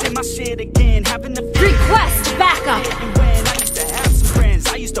 I'm losing my shit again, having the request backup. And when I used to have some friends,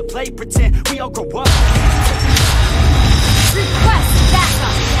 I used to play pretend. We all grow up. Request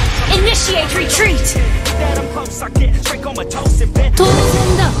backup. Initiate retreat.当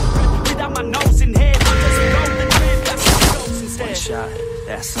然だ。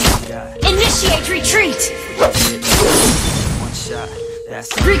 Initiate retreat.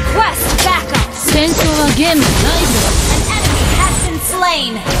 Request backup. 戦争はゲームじゃないぞ。 An enemy has been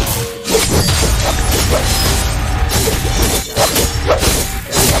slain.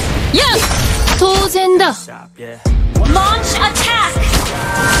 Yeah, 当然だ。 Launch attack.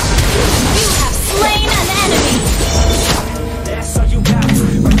 You have slain an enemy.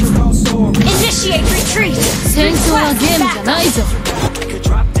 Initiate retreat. 戦争はゲームじゃないぞ。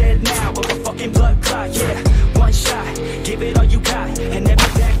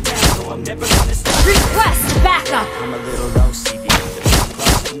 Request backup.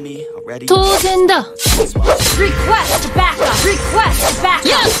 当然だ。 Request backup. Request backup.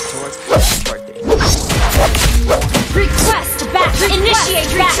 Yeah. Request backup.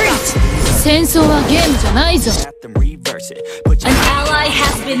 Initiate retreat. 戦争はゲームじゃないぞ。 An ally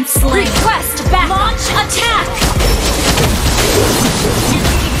has been slain. Request backup. Launch attack.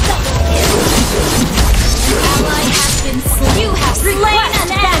 Enemy double kill. An ally has been slain. You have slain an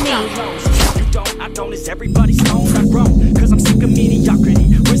enemy.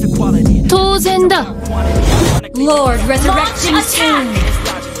 然だ Lord resurrecting soon.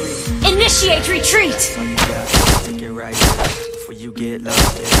 Initiate retreat. 戦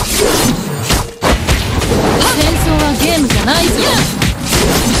争はゲームじゃないぞ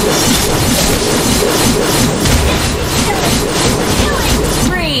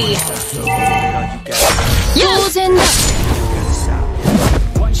Free. 当然だ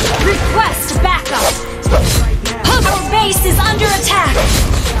Request backup. Our base is under attack.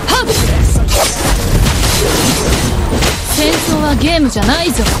 戦争はゲームじゃな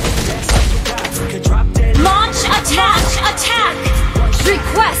いぞ Launch attack.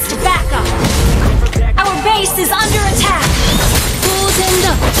 Request backup. Our base is under attack. 当然だ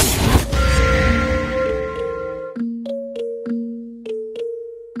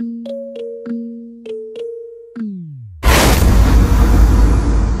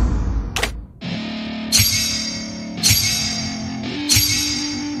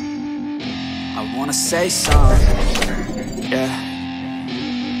I wanna say something. Yeah.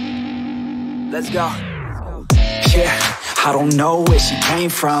 Let's go. Yeah, I don't know where she came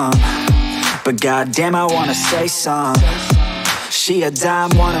from, but goddamn, I wanna say something. She a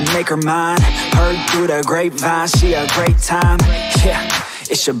dime, wanna make her mine. Heard through the grapevine, she a great time. Yeah,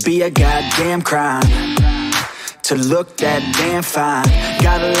 it should be a goddamn crime to look that damn fine.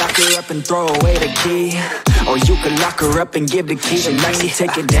 Gotta lock her up and throw away the key, or you could lock her up and give the key to me.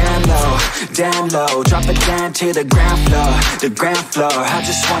 Take it down low, drop it down to the ground floor. I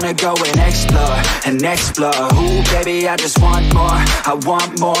just wanna go and explore. Ooh, baby, I just want more. I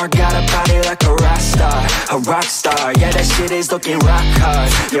want more. Got a body like a rock star. Yeah, that shit is looking rock hard.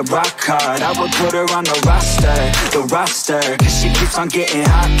 Yeah, rock hard. I would put her on the roster, cause she keeps on getting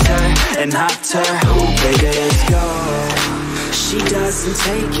hotter and hotter. Ooh, baby, let's go. She doesn't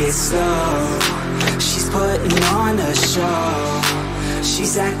take it slow. She's putting on a show.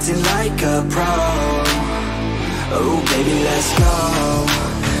 She's acting like a pro. Oh, baby, let's go.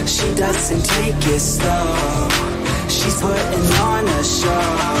 She doesn't take it slow. She's putting on a show.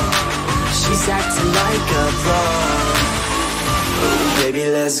 She's acting like a pro. Oh, baby,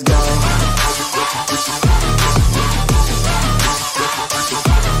 let's go.